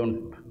me, I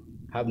don't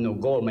have no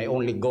goal. My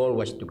only goal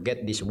was to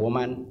get this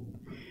woman.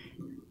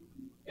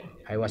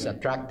 I was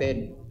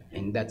attracted,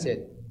 and that's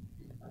it.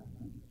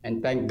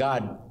 And thank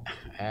God,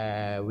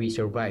 we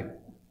survived.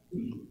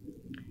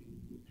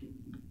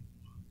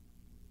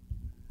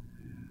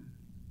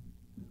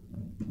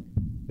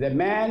 The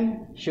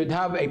man should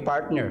have a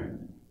partner,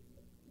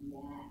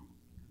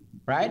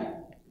 right?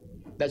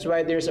 That's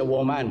why there's a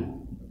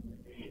woman.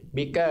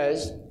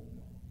 Because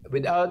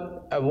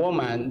without a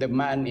woman, the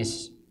man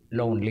is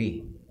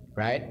lonely,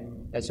 right?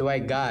 That's why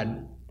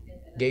God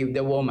gave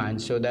the woman,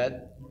 so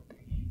that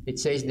it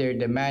says there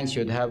the man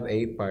should have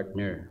a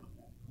partner.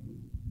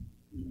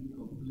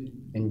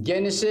 In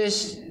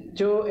Genesis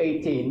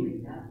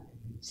 2:18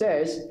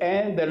 says,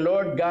 and the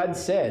Lord God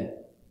said,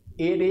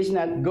 it is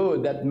not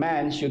good that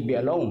man should be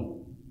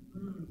alone.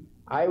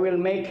 I will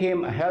make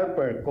him a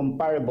helper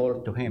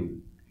comparable to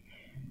him.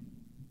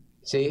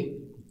 See,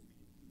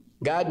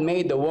 God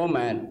made the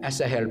woman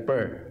as a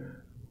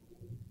helper,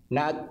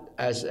 not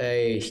as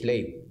a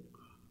slave.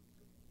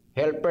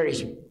 Helper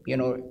is,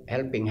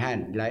 helping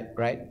hand,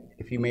 right?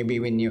 If you maybe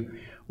when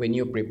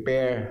you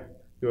prepare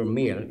your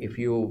meal, if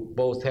you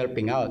both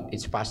helping out,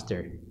 it's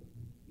faster.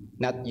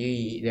 Not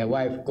the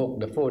wife cook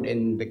the food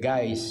and the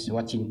guy is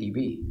watching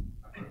TV.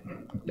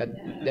 That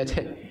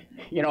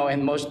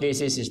in most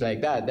cases it's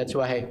like that. That's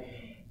why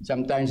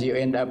sometimes you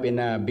end up in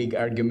a big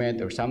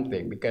argument or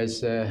something,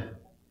 because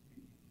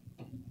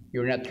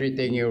you're not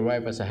treating your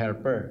wife as a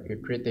helper.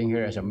 You're treating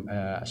her as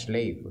a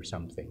slave or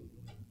something.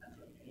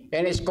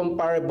 And it's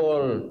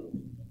comparable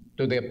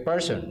to the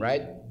person,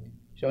 right?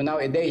 So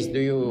nowadays, do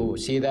you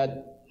see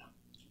that?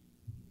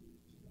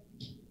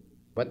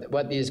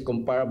 What is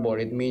comparable?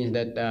 It means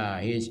that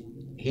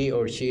he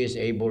or she is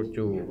able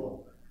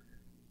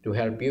to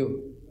help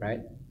you,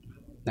 right?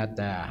 Not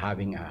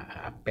having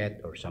a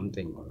pet or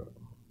something, or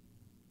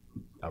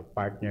a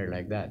partner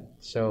like that.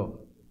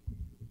 So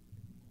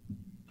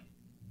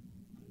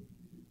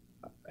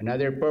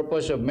another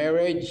purpose of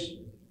marriage,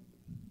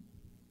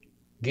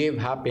 give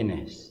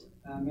happiness.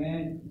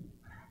 Amen.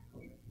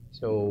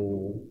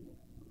 So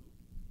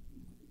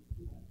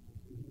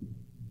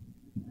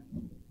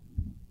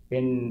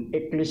in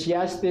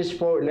Ecclesiastes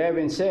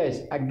 4:11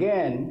 says,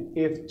 again,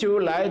 if two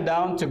lie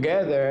down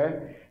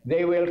together,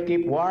 they will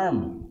keep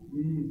warm.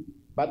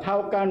 But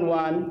how can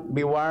one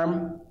be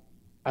warm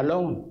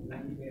alone?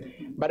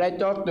 But I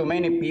talk to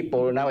many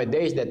people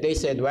nowadays that they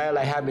said, well,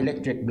 I have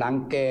electric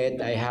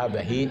blanket, I have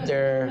a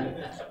heater.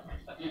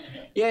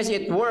 Yes,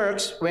 it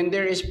works when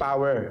there is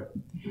power.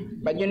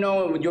 But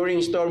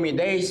during stormy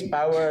days,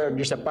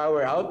 there's a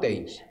power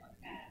outage.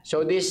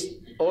 So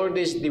all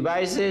these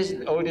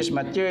devices, all this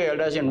material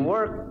doesn't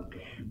work.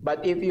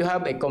 But if you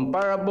have a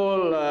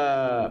comparable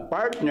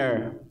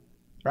partner,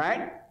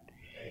 right?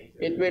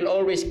 It will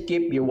always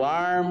keep you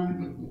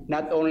warm,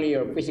 not only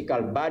your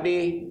physical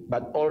body,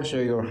 but also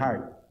your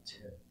heart,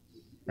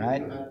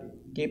 right?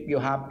 Keep you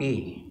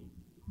happy.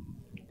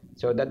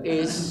 So that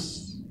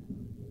is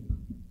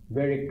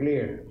very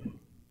clear.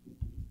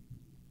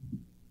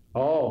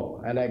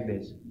 Oh, I like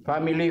this.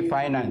 Family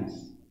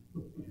finance.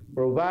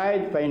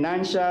 Provide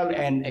financial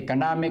and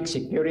economic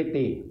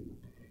security.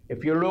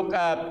 If you look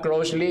up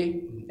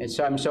closely,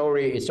 I'm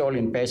sorry, it's all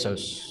in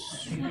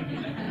pesos.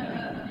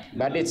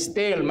 But it's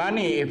still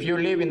money. If you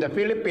live in the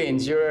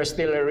Philippines, you're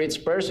still a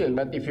rich person.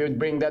 But if you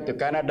bring that to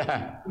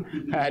Canada,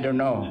 I don't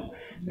know.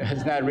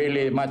 It's not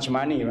really much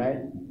money,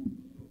 right?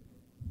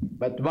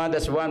 But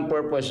that's one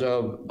purpose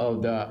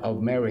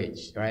of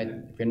marriage, right?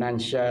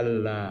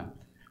 Financial,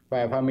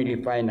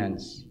 family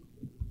finance.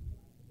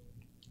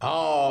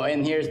 Oh,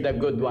 and here's the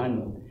good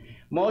one.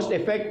 Most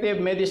effective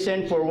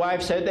medicine for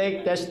wife's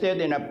headache, tested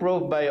and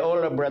approved by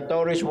all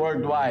laboratories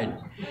worldwide.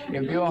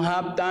 If you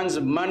have tons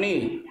of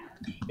money,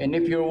 and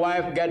if your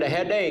wife got a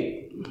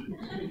headache,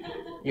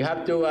 you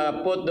have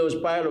to put those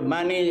pile of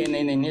money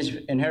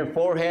in her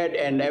forehead,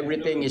 and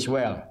everything is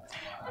well.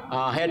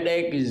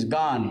 Headache is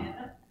gone,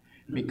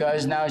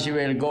 because now she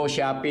will go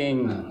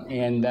shopping,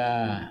 and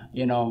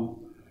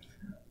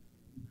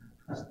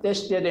it's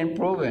tested and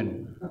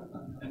proven.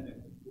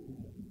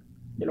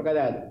 You look at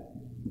that.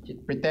 She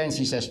pretends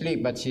she's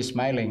asleep, but she's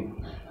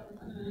smiling.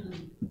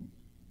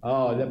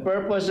 Oh, the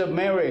purpose of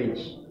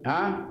marriage,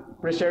 huh?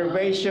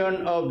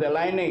 preservation of the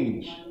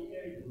lineage.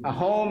 A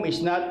home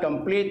is not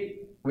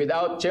complete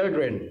without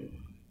children.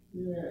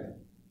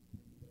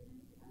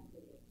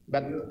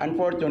 But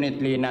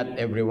unfortunately, not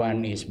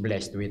everyone is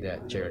blessed with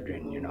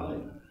children,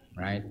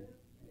 right?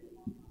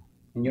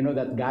 And you know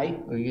that guy?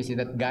 You see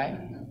that guy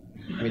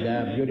with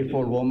a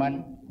beautiful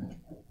woman?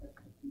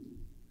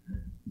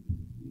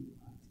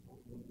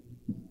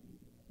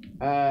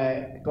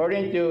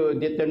 According to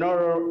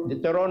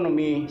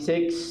Deuteronomy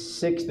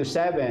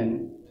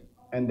 6:6-7,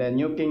 and the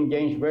New King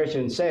James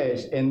Version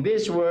says, "And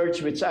these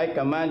words which I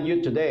command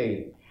you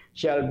today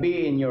shall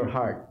be in your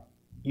heart.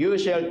 You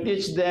shall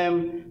teach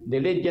them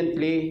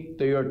diligently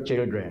to your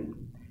children,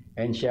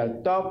 and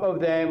shall talk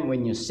of them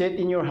when you sit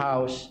in your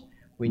house,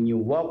 when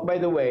you walk by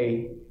the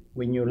way,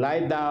 when you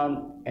lie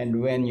down, and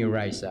when you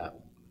rise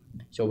up."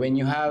 So when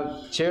you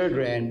have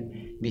children,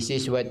 this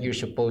is what you're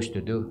supposed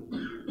to do.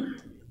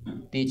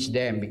 Teach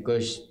them,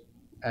 because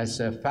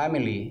as a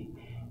family,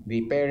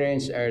 the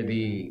parents are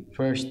the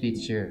first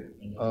teacher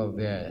of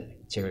the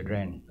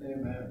children.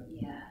 Amen.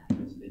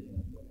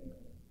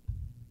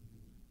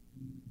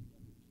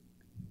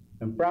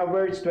 And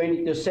Proverbs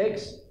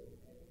 22:6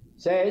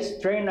 says,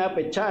 "Train up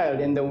a child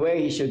in the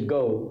way he should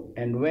go,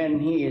 and when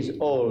he is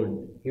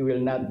old, he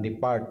will not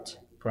depart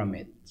from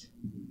it."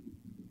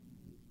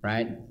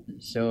 Right?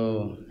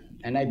 So,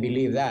 and I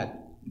believe that.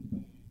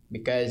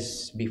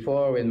 Because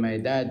before, when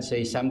my dad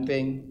says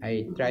something,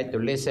 I try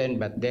to listen,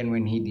 but then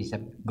when he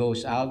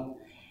goes out,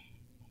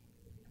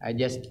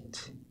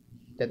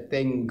 that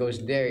thing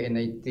goes there and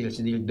I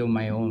still do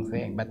my own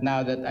thing. But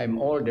now that I'm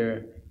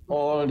older,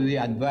 all the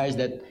advice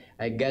that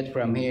I get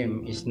from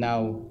him is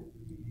now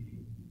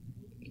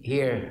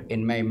here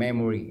in my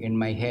memory, in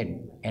my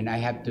head, and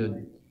I have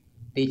to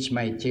teach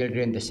my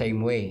children the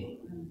same way.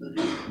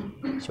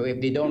 So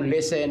if they don't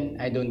listen,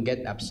 I don't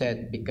get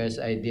upset because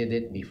I did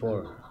it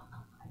before.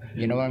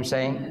 You know what I'm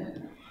saying?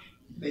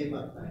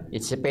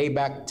 It's a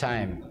payback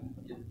time.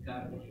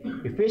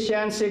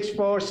 Ephesians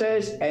 6:4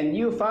 says, "And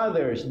you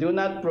fathers, do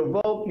not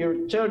provoke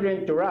your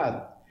children to wrath,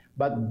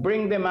 but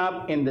bring them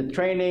up in the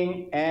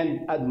training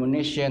and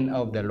admonition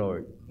of the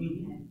Lord."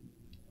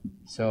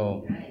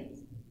 So,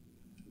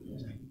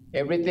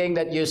 everything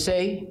that you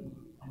say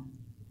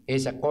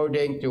is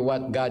according to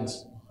what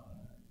God's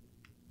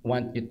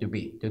want you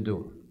to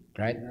do,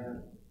 right?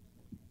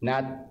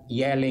 Not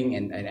yelling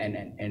and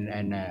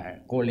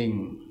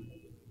calling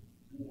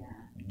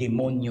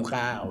demonyo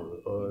ka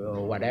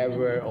or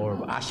whatever, or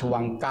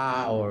aswang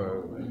ka,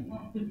 or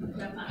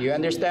you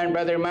understand,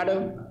 Brother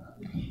Mado?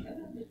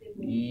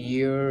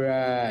 You're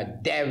a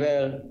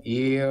devil,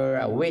 you're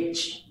a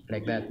witch,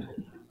 like that.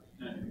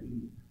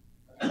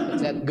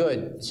 It's not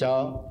good.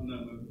 So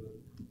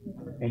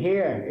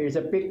here is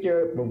a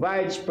picture,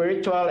 provides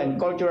spiritual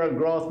and cultural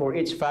growth for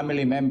each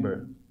family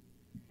member.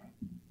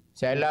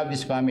 So I love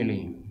this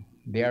family.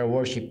 They are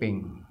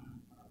worshiping.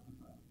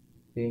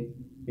 See?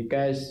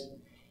 Because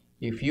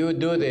if you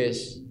do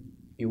this,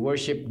 you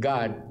worship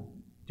God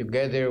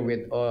together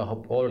with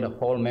all the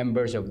whole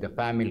members of the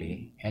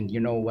family. And you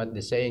know what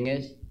the saying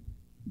is?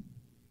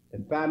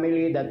 The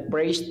family that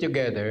prays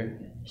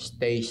together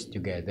stays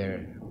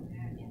together.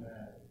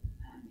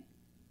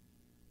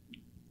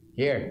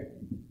 Here,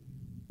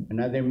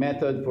 another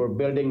method for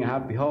building a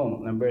happy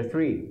home. Number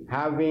 3,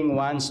 having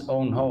one's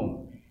own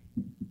home.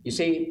 You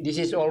see, this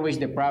is always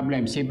the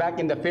problem. See, back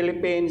in the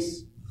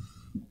Philippines,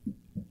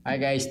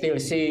 I still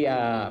see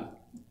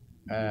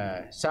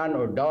son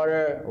or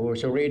daughter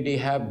who's already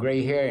have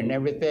gray hair and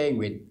everything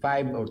with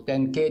 5 or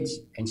 10 kids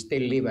and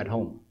still live at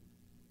home.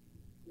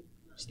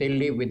 Still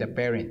live with the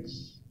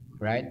parents,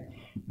 right?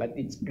 But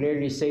it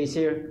clearly says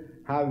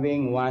here,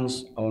 having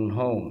one's own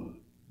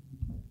home.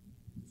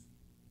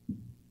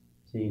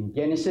 See, in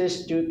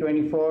Genesis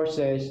 2:24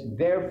 says,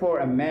 "Therefore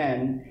a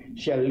man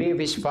shall leave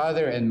his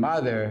father and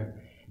mother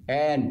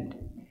and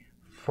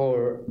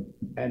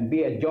be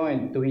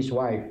joined to his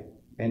wife,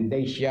 and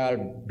they shall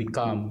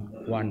become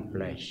one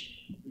flesh."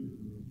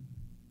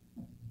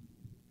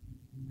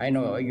 I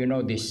know you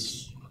know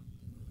this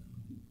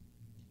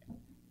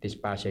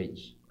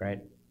passage, right?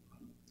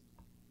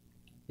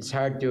 It's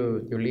hard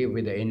to live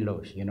with the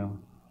in-laws, you know.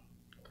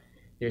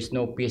 There's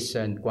no peace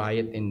and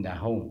quiet in the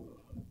home.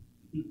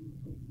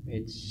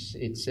 It's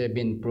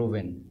been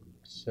proven.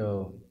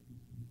 So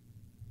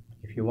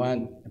if you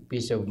want a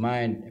peace of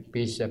mind,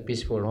 a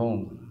peaceful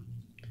home,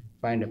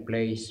 find a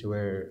place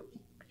where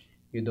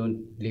you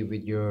don't live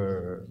with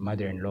your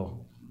mother-in-law,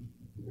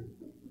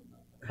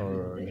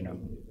 or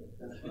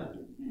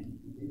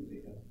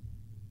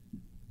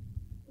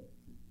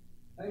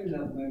I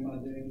love my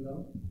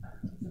mother-in-law.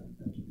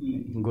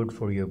 Good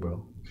for you,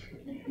 bro.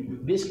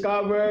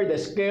 Discover the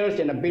skills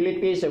and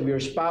abilities of your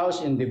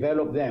spouse and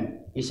develop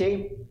them. You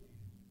see,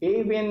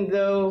 even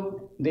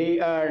though they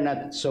are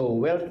not so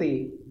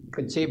wealthy, you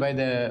could see with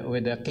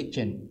the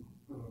kitchen.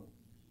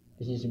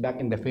 This is back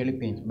in the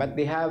Philippines, but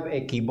they have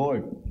a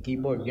keyboard.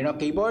 Keyboard, you know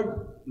keyboard.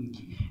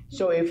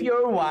 So if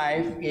your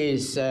wife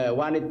is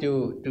wanted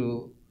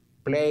to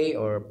play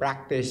or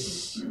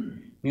practice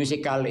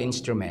musical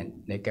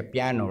instrument like a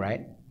piano,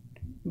 right?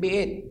 be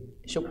it.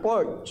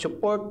 Support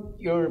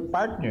your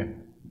partner.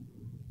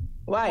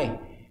 Why?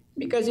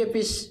 Because if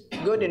he's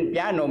good in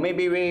piano,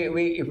 maybe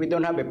if we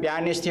don't have a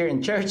pianist here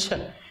in church,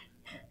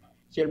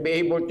 she'll be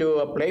able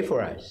to play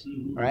for us,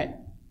 right?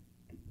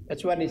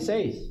 That's what it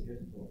says.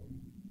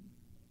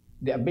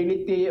 The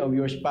ability of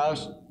your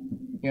spouse,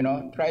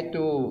 try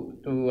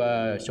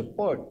to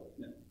support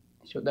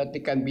so that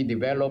it can be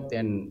developed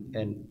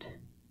and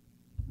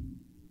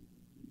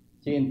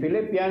see, in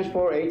Philippians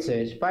 4:8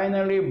 says,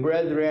 finally,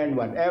 brethren,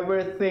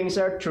 whatever things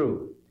are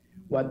true,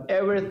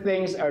 whatever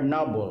things are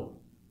noble,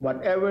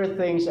 whatever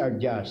things are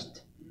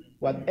just,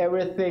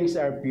 whatever things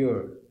are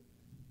pure,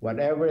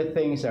 whatever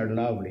things are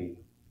lovely,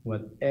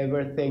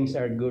 whatever things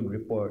are good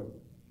report,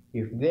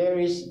 if there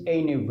is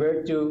any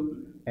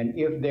virtue and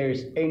if there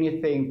is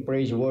anything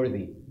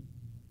praiseworthy,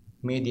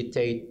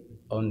 meditate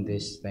on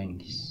these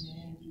things.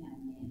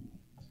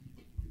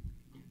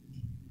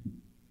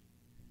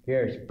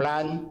 Here's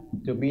plan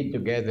to be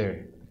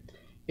together.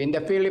 In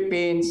the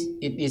Philippines,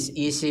 it is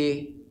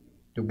easy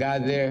to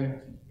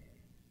gather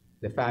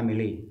the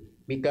family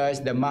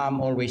because the mom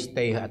always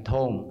stays at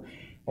home.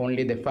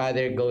 Only the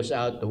father goes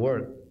out to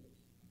work,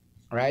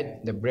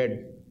 right? The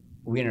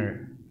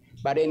breadwinner.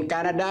 But in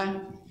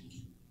Canada,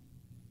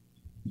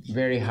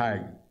 very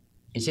hard.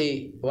 You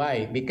see,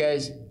 why?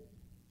 Because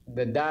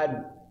the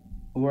dad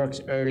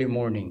works early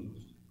morning.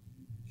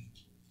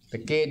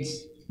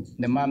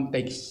 The mom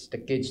takes the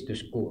kids to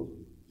school.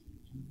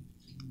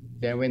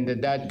 Then when the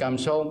dad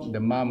comes home, the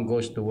mom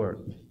goes to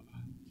work.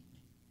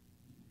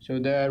 So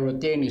the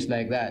routine is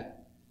like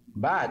that.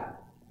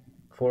 But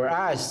for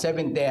us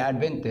Seventh-day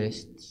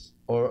Adventists,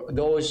 or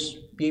those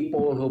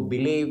people who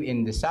believe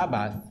in the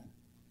Sabbath,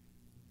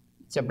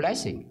 it's a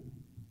blessing.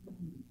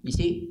 You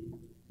see?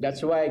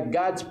 That's why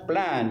God's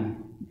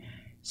plan,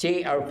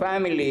 see, our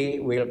family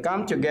will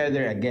come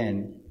together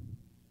again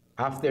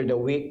after the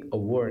week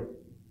of work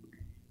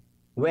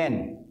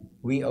when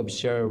we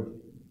observe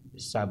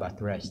Sabbath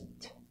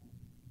rest.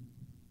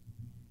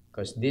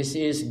 Because this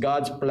is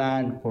God's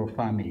plan for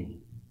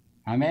family.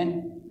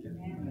 Amen?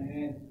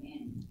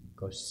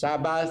 Because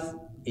Sabbath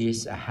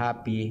is a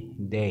happy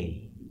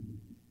day.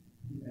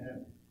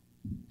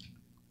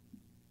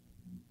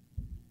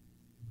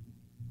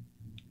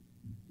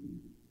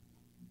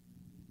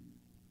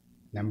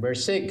 Number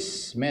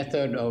 6,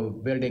 method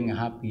of building a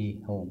happy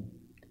home.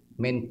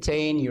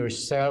 Maintain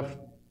yourself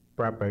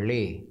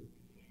properly.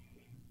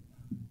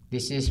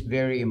 This is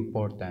very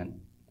important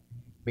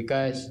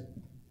because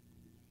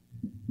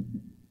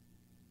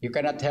you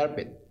cannot help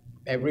it.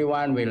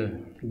 Everyone will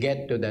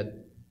get to that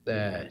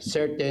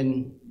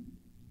certain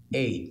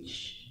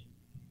age,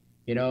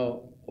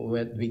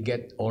 when we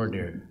get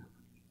older.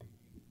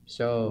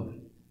 So,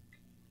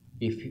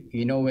 if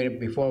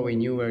before when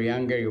you were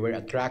younger, you were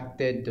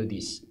attracted to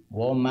this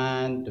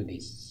woman, to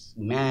this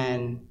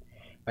man,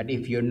 but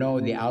if you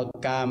know the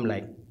outcome,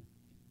 like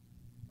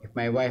if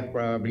my wife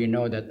probably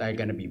know that I'm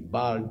gonna be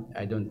bald,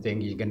 I don't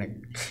think he's gonna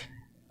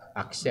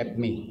accept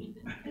me.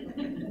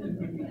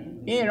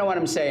 You know what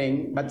I'm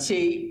saying? But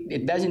see,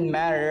 it doesn't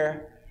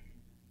matter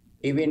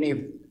even if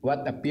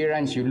what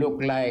appearance you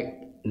look like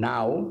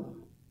now,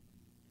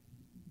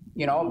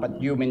 but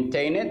you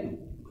maintain it,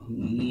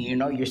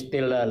 you're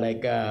still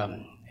like a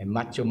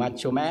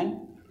macho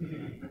man.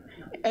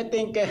 I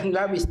think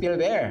love is still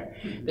there.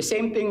 The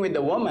same thing with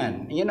the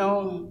woman.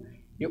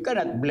 You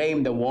cannot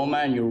blame the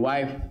woman, your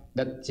wife,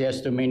 that she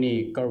has too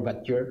many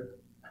curvature.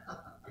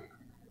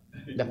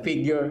 The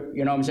figure,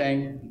 you know what I'm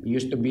saying?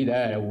 Used to be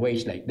the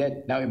waist like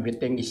that. Now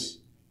everything is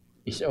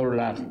all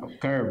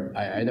curved.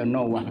 I don't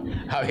know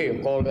how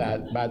you call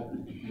that, but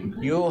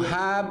you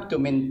have to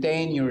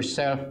maintain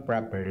yourself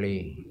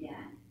properly. Yeah,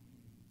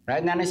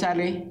 Right, Nanay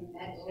Sally?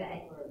 that's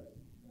right.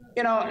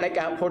 Like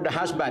for the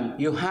husband,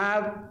 you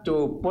have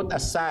to put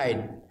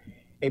aside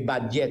a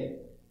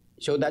budget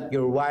so that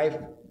your wife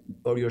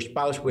or your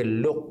spouse will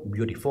look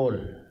beautiful.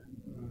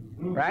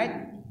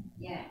 Right?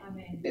 Yeah,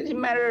 amen. It doesn't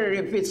matter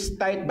if it's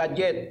tight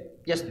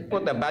budget, just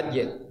put a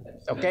budget.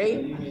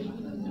 Okay?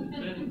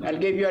 I'll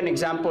give you an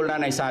example,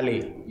 Nanay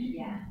Sally.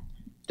 Yeah.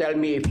 Tell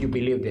me if you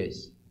believe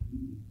this.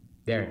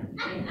 There.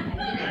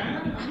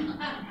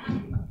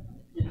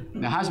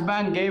 The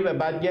husband gave a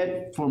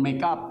budget for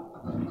makeup.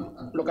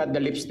 Look at the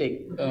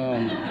lipstick.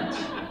 That's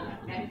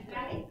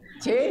right.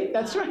 See,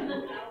 that's right.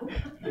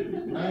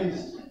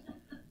 Nice.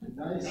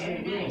 Nice.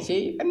 Very nice.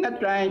 See, I'm not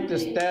trying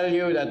to tell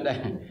you that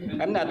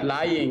I'm not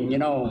lying,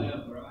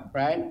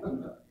 right?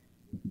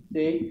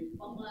 See?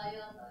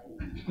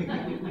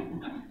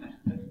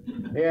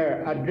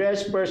 Here,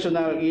 address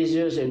personal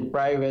issues in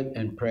private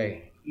and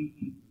pray.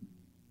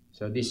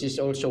 So this is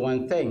also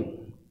one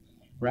thing,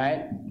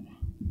 right?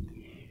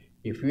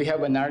 If we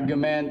have an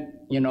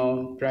argument,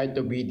 try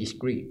to be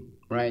discreet,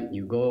 right?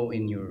 You go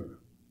in your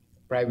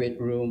private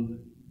room,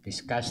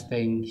 discuss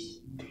things,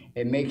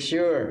 and make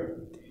sure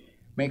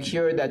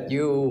that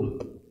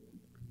you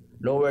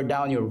lower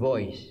down your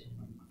voice.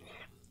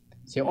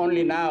 So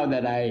only now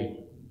that I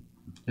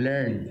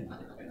learned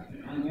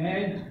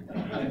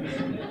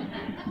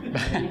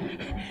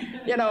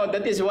You know,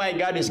 that is why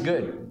God is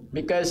good.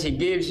 Because He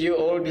gives you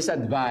all this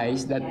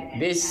advice that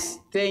these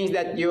things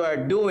that you are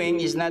doing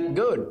is not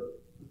good.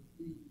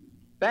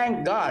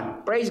 Thank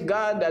God. Praise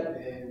God that,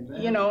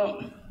 you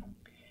know.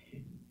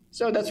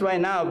 So that's why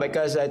now,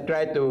 because I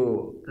try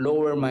to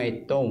lower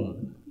my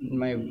tone.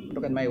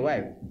 Look at my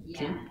wife.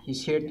 See?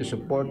 She's here to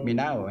support me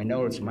now. I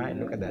know it's mine.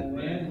 Look at that.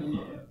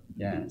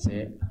 Yeah,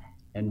 see?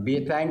 And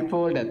be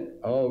thankful that,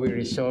 oh, we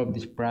resolved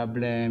this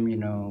problem, you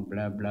know,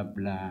 blah, blah,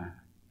 blah.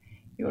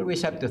 You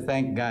always have to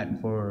thank God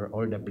for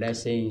all the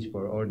blessings,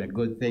 for all the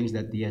good things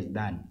that He has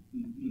done.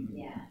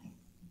 Yeah.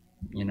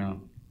 You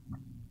know.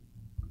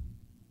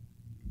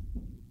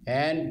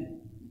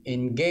 And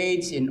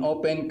engage in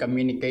open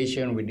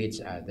communication with each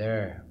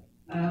other.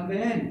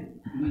 Amen.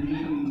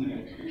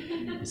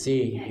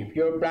 See, if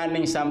you're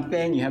planning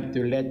something, you have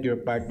to let your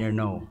partner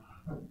know.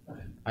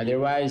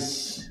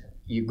 Otherwise,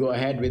 you go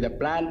ahead with a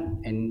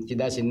plan and she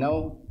doesn't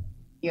know,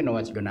 you know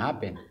what's going to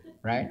happen,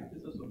 right?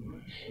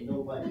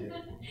 Nobody.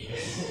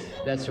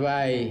 That's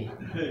why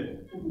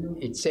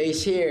it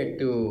says here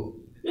to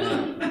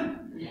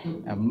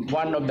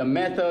one of the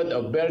method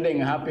of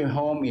building a happy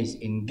home is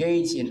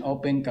engage in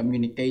open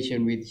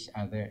communication with each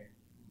other.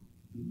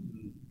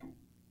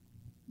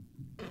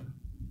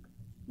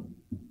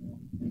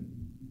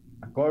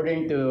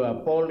 According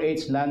to Paul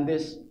H.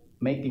 Landis,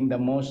 making the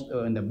most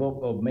in the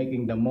book of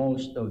Making the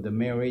Most of the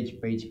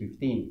Marriage, page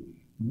 15,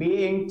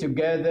 being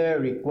together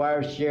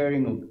requires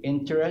sharing of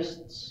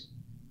interests,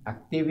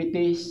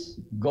 activities,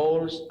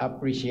 goals,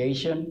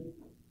 appreciation,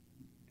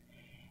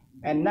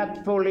 and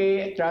not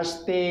fully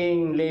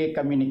trustingly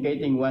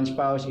communicating one's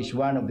spouse is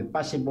one of the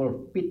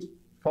possible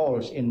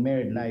pitfalls in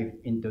married life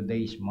in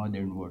today's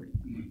modern world.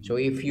 So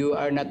if you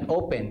are not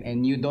open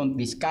and you don't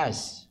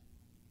discuss,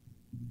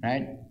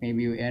 right?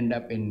 Maybe you end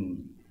up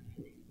in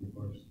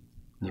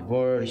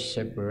divorce,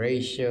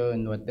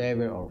 separation,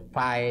 whatever, or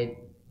fight.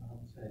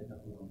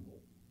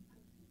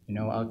 You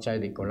know,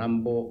 outside the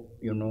Colombo,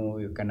 you know,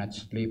 you cannot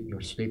sleep.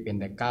 You sleep in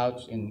the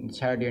couch, and it's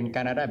harder in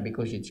Canada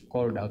because it's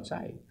cold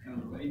outside.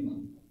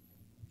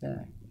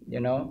 Yeah,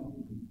 you know.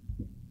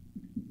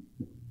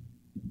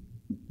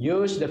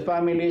 Use the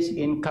family's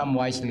income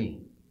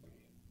wisely.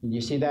 Did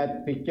you see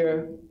that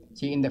picture?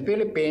 See, in the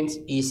Philippines,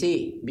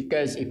 easy,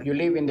 because if you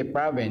live in the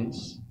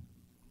province,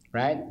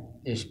 right,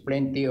 there's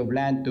plenty of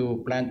land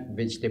to plant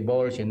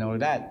vegetables and all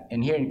that.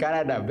 And here in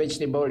Canada,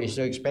 vegetable is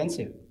so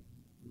expensive.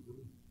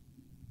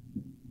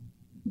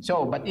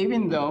 So, but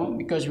even though,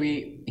 because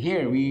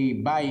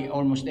we buy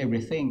almost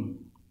everything.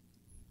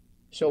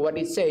 So what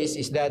it says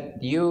is that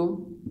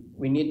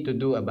we need to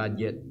do a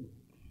budget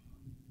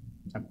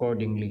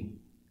accordingly,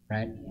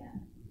 right?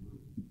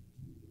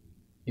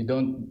 You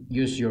don't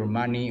use your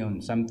money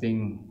on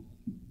something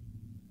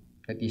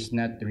that is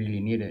not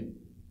really needed.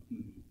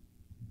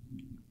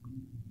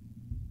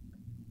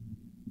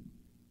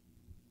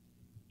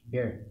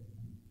 Here,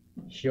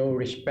 show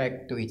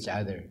respect to each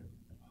other.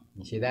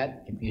 You see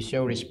that? If you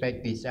show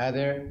respect to each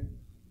other,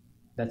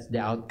 that's the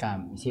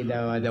outcome. You see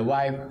the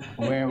wife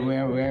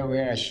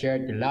wear a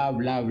shirt,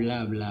 love.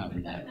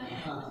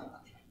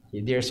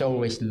 See, there's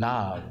always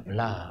love.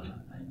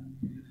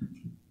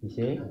 You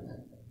see?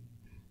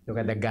 Look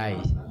at the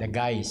guy. The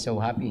guy is so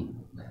happy.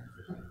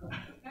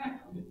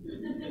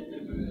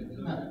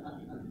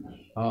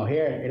 Oh,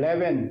 here,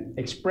 11.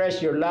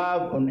 Express your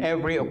love on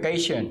every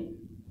occasion.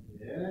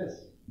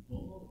 Yes.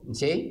 You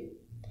see?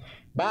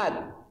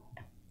 But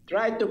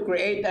try to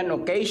create an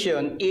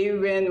occasion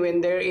even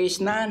when there is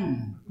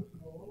none.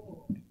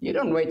 You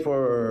don't wait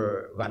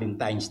for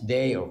Valentine's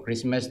Day or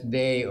Christmas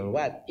Day or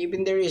what.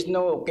 Even there is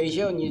no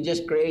occasion, you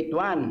just create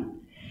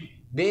one.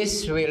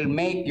 This will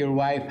make your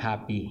wife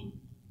happy.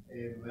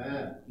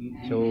 Amen.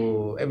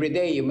 So every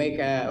day you make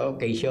an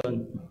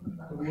occasion.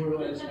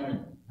 Tomorrow I start.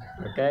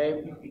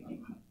 Okay?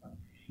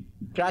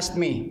 Trust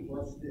me.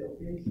 What's the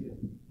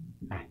occasion?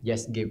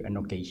 Just give an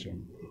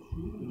occasion.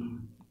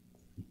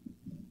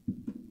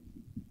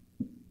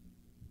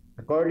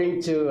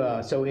 According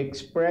to, so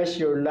express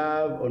your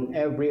love on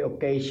every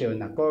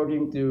occasion.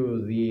 According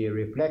to the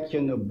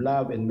Reflection of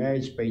Love in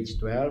Marriage, page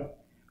 12,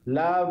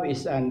 love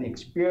is an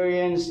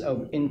experience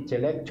of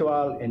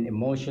intellectual and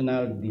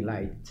emotional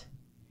delight.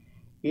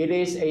 It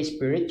is a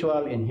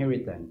spiritual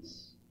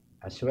inheritance,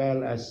 as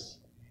well as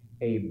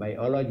a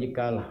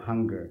biological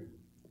hunger.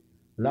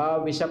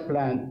 Love is a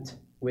plant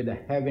with a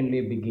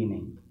heavenly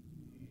beginning.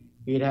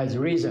 It has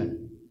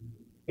reason.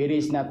 It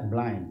is not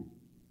blind.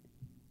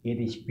 It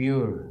is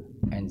pure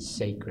and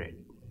sacred.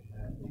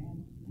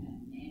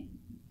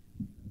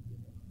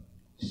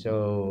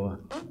 So,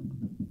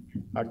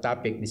 our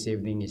topic this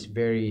evening is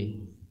very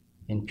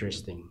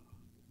interesting,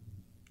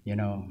 you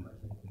know.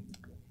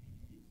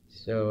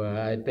 So,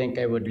 I think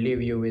I would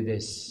leave you with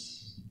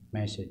this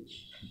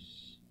message.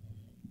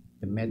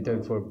 The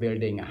method for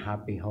building a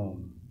happy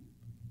home,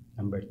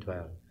 number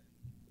 12.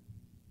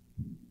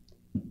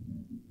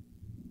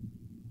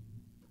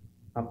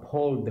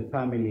 Uphold the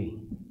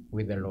family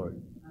with the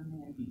Lord.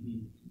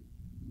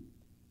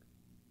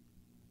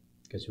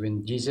 Because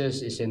when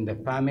Jesus is in the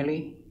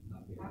family,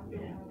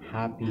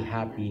 happy,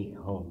 happy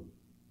home.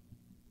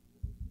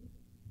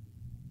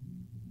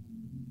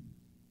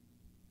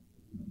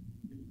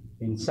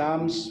 In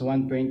Psalms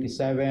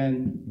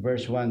 127,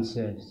 verse 1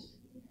 says,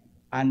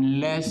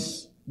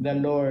 unless the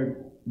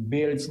Lord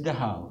builds the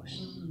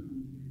house,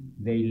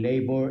 they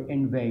labor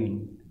in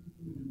vain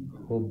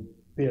who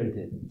build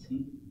it.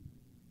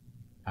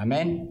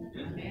 Amen?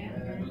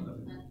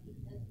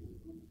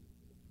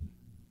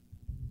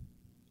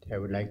 I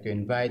would like to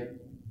invite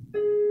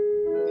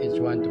each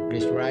one to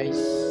please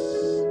rise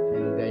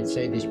and then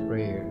say this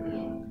prayer.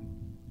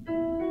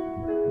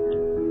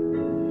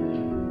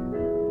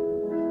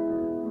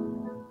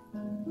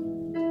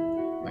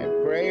 My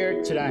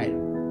prayer tonight,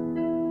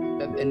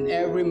 that in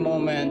every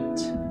moment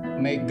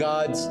may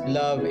God's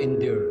love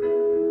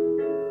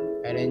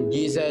endure, and in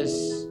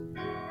Jesus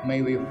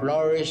may we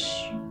flourish,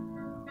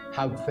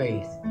 have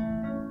faith,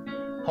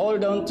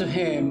 hold on to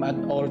Him at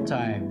all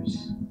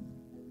times,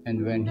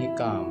 and when He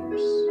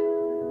comes,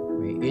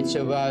 may each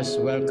of us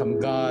welcome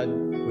God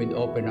with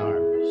open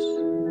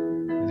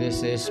arms.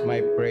 This is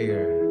my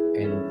prayer.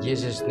 In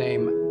Jesus'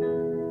 name,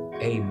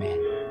 amen.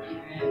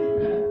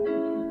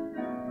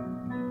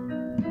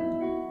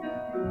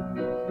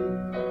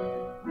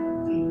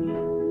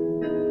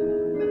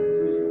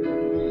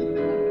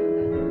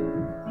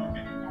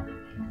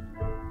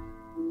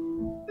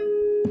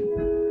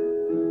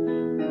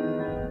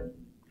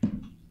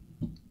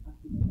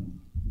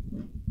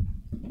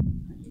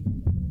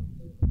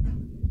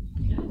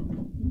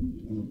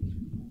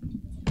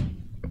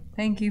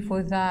 Thank you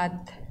for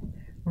that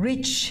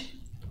rich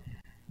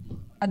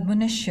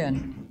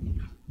admonition,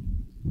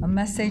 a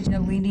message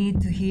that we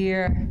need to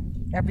hear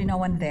every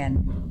now and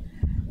then,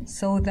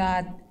 so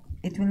that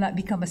it will not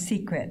become a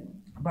secret,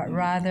 but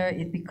rather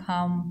it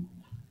become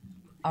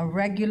a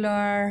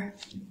regular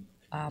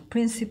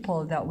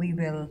principle that we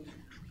will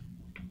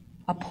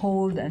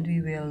uphold, and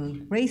we will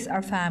raise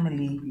our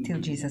family till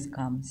Jesus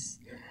comes.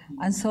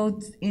 And so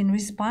in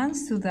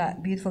response to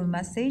that beautiful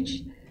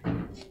message,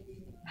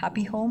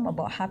 happy home,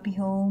 about happy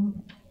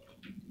home,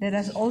 let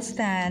us all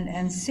stand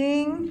and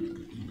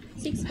sing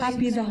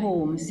Happy the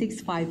Home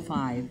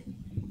 655.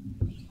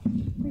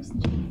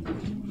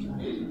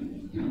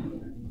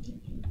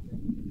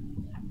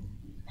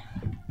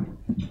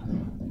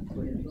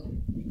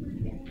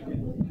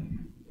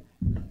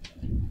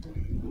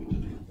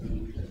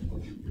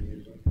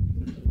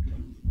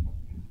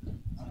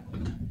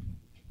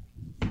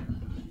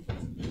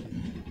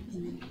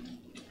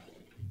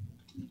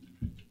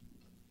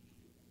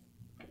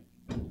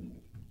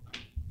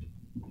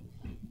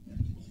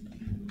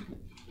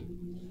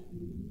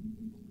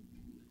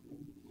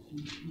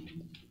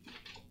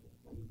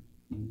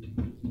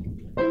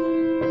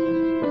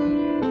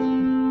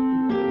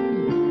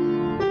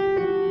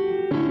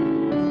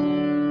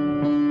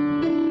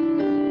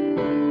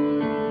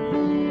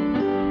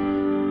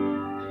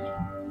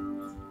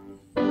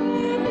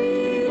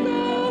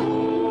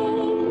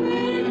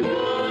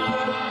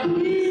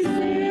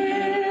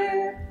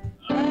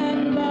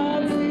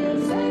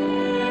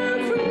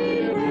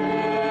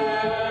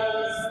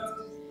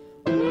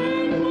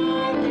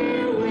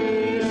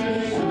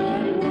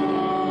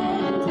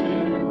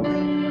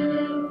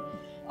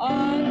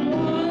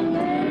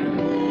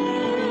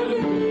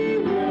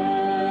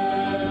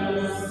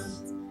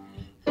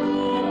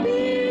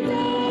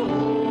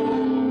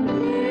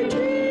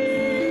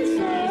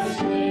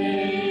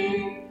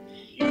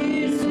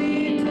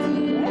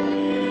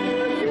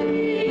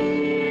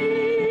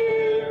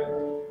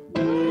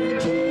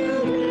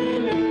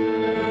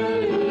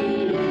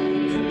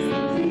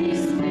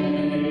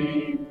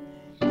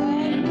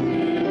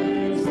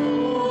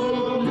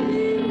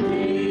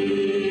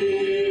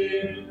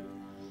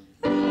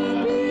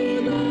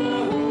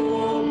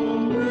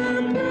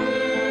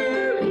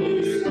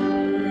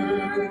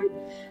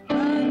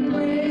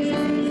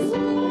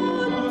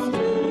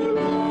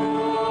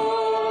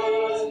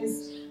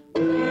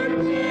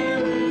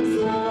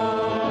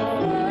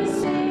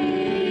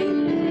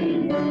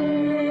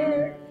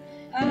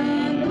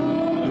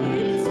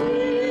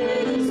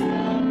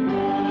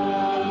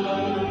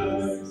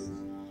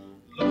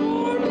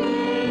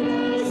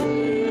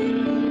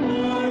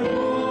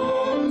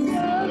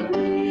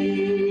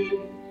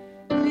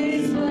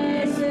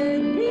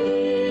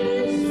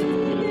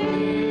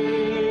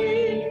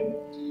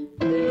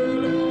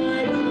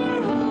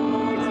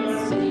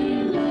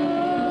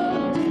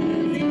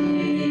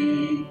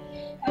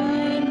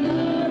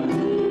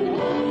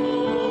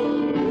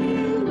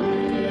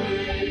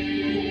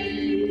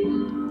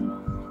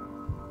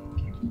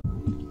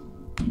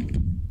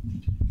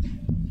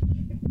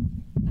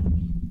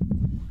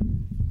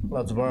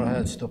 Let's bow our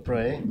heads to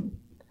pray.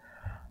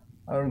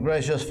 Our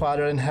gracious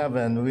Father in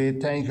heaven, we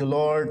thank you,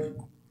 Lord,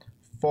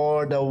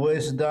 for the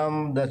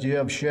wisdom that you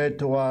have shared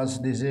to us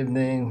this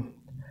evening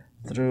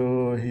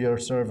through your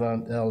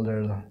servant,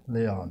 Elder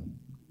Leon.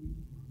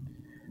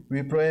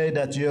 We pray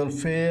that you'll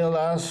fill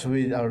us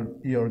with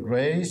your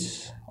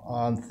grace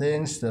on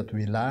things that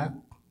we lack,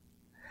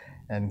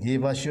 and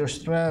give us your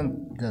strength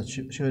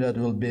so that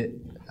we'll be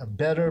a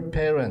better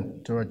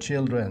parent to our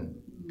children,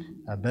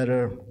 a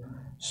better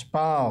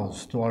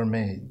spouse to our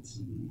mates.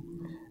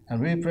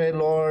 And we pray,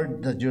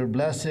 Lord, that your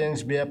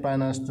blessings be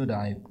upon us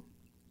tonight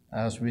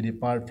as we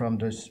depart from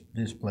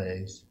this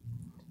place.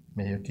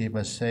 May you keep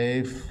us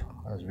safe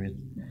as we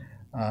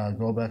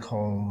go back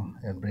home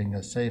and bring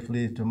us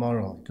safely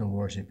tomorrow to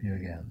worship you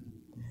again.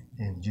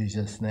 In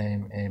Jesus'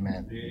 name,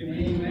 amen.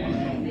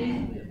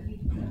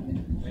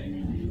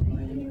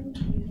 Amen.